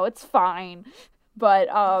on. It's fine. But,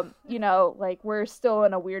 like, we're still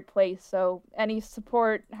in a weird place, so any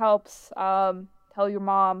support helps. Tell your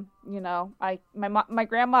mom, my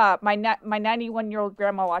grandma, my 91-year-old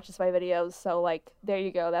grandma watches my videos, so, like, there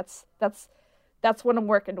you go. That's what I'm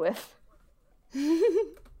working with.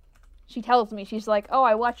 She tells me, she's like, "Oh,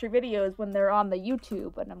 I watch your videos when they're on the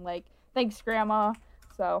YouTube," and I'm like, "Thanks, Grandma."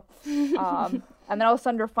 So, and then I'll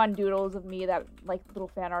send her fun doodles of me that, like, little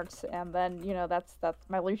fan arts, and then, that's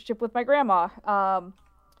my relationship with my grandma.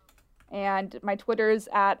 And my Twitter is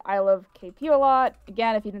at I Love KP a lot.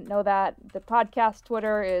 Again, if you didn't know that, the podcast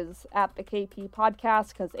Twitter is at the KP Podcast,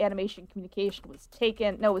 because animation communication was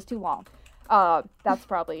taken. No, it was too long. That's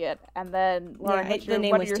probably it. And then, Lauren,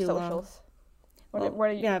 what are your socials?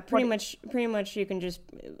 Pretty much you can just,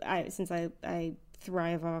 since I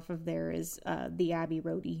thrive off of there, is the Abby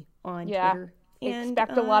Rohde on Twitter. And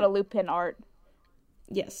expect a lot of Lupin art.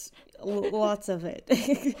 Yes, lots of it.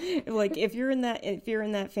 Like if you're in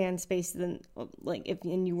that fan space, then like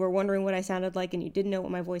and you were wondering what I sounded like and you didn't know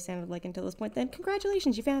what my voice sounded like until this point, then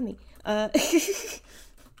congratulations, you found me.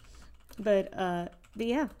 But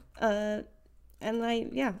yeah, and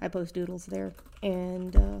I post doodles there,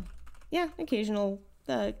 and occasional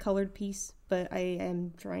colored piece, but I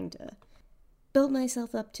am trying to build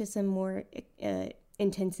myself up to some more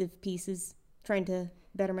intensive pieces, trying to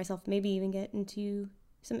better myself, maybe even get into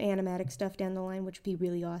some animatic stuff down the line, which would be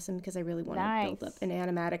really awesome because I really want to build up an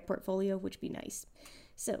animatic portfolio, which would be nice.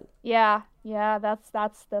 So yeah, that's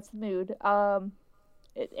the mood.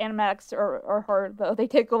 Animatics are hard though; they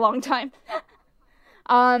take a long time.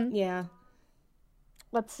 Yeah.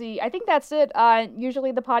 Let's see. I think that's it.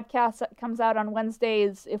 Usually the podcast comes out on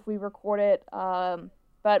Wednesdays if we record it.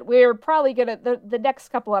 But we're probably gonna the next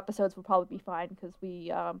couple episodes will probably be fine because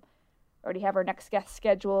we already have our next guest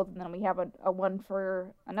scheduled, and then we have a one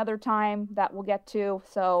for another time that we'll get to.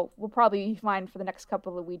 So we'll probably be fine for the next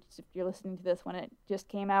couple of weeks if you're listening to this when it just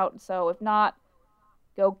came out. So if not,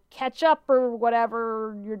 go catch up or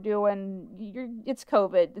whatever you're doing. It's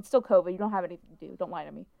COVID. It's still COVID. You don't have anything to do. Don't lie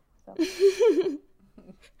to me. So.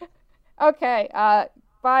 Okay.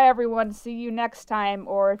 Bye, everyone. See you next time,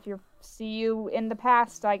 or see you in the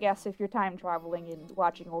past, I guess, if you're time traveling and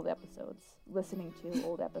watching old episodes, listening to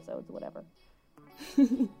old episodes, whatever.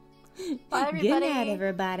 Bye, everybody. Good night,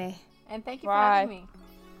 everybody. And thank you for having me.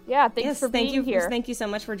 Yeah, thanks for being here. Thank you so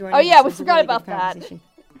much for joining us. Oh, yeah, we forgot really about that.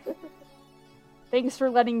 Thanks for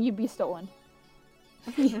letting you be stolen.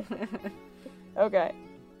 Okay.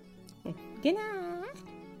 Good night.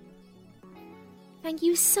 Thank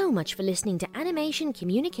you so much for listening to Animation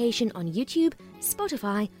Communication on YouTube,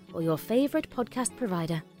 Spotify, or your favorite podcast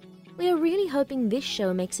provider. We are really hoping this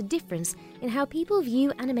show makes a difference in how people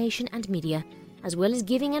view animation and media, as well as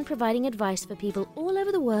giving and providing advice for people all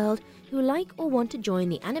over the world who like or want to join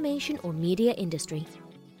the animation or media industry.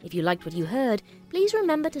 If you liked what you heard, please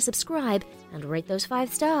remember to subscribe and rate those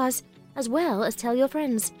 5 stars, as well as tell your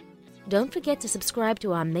friends. Don't forget to subscribe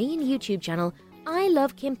to our main YouTube channel, I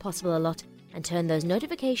Love Kim Possible a Lot, and turn those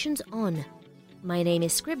notifications on. My name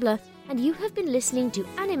is Scribbler, and you have been listening to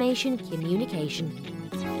Animation Communication.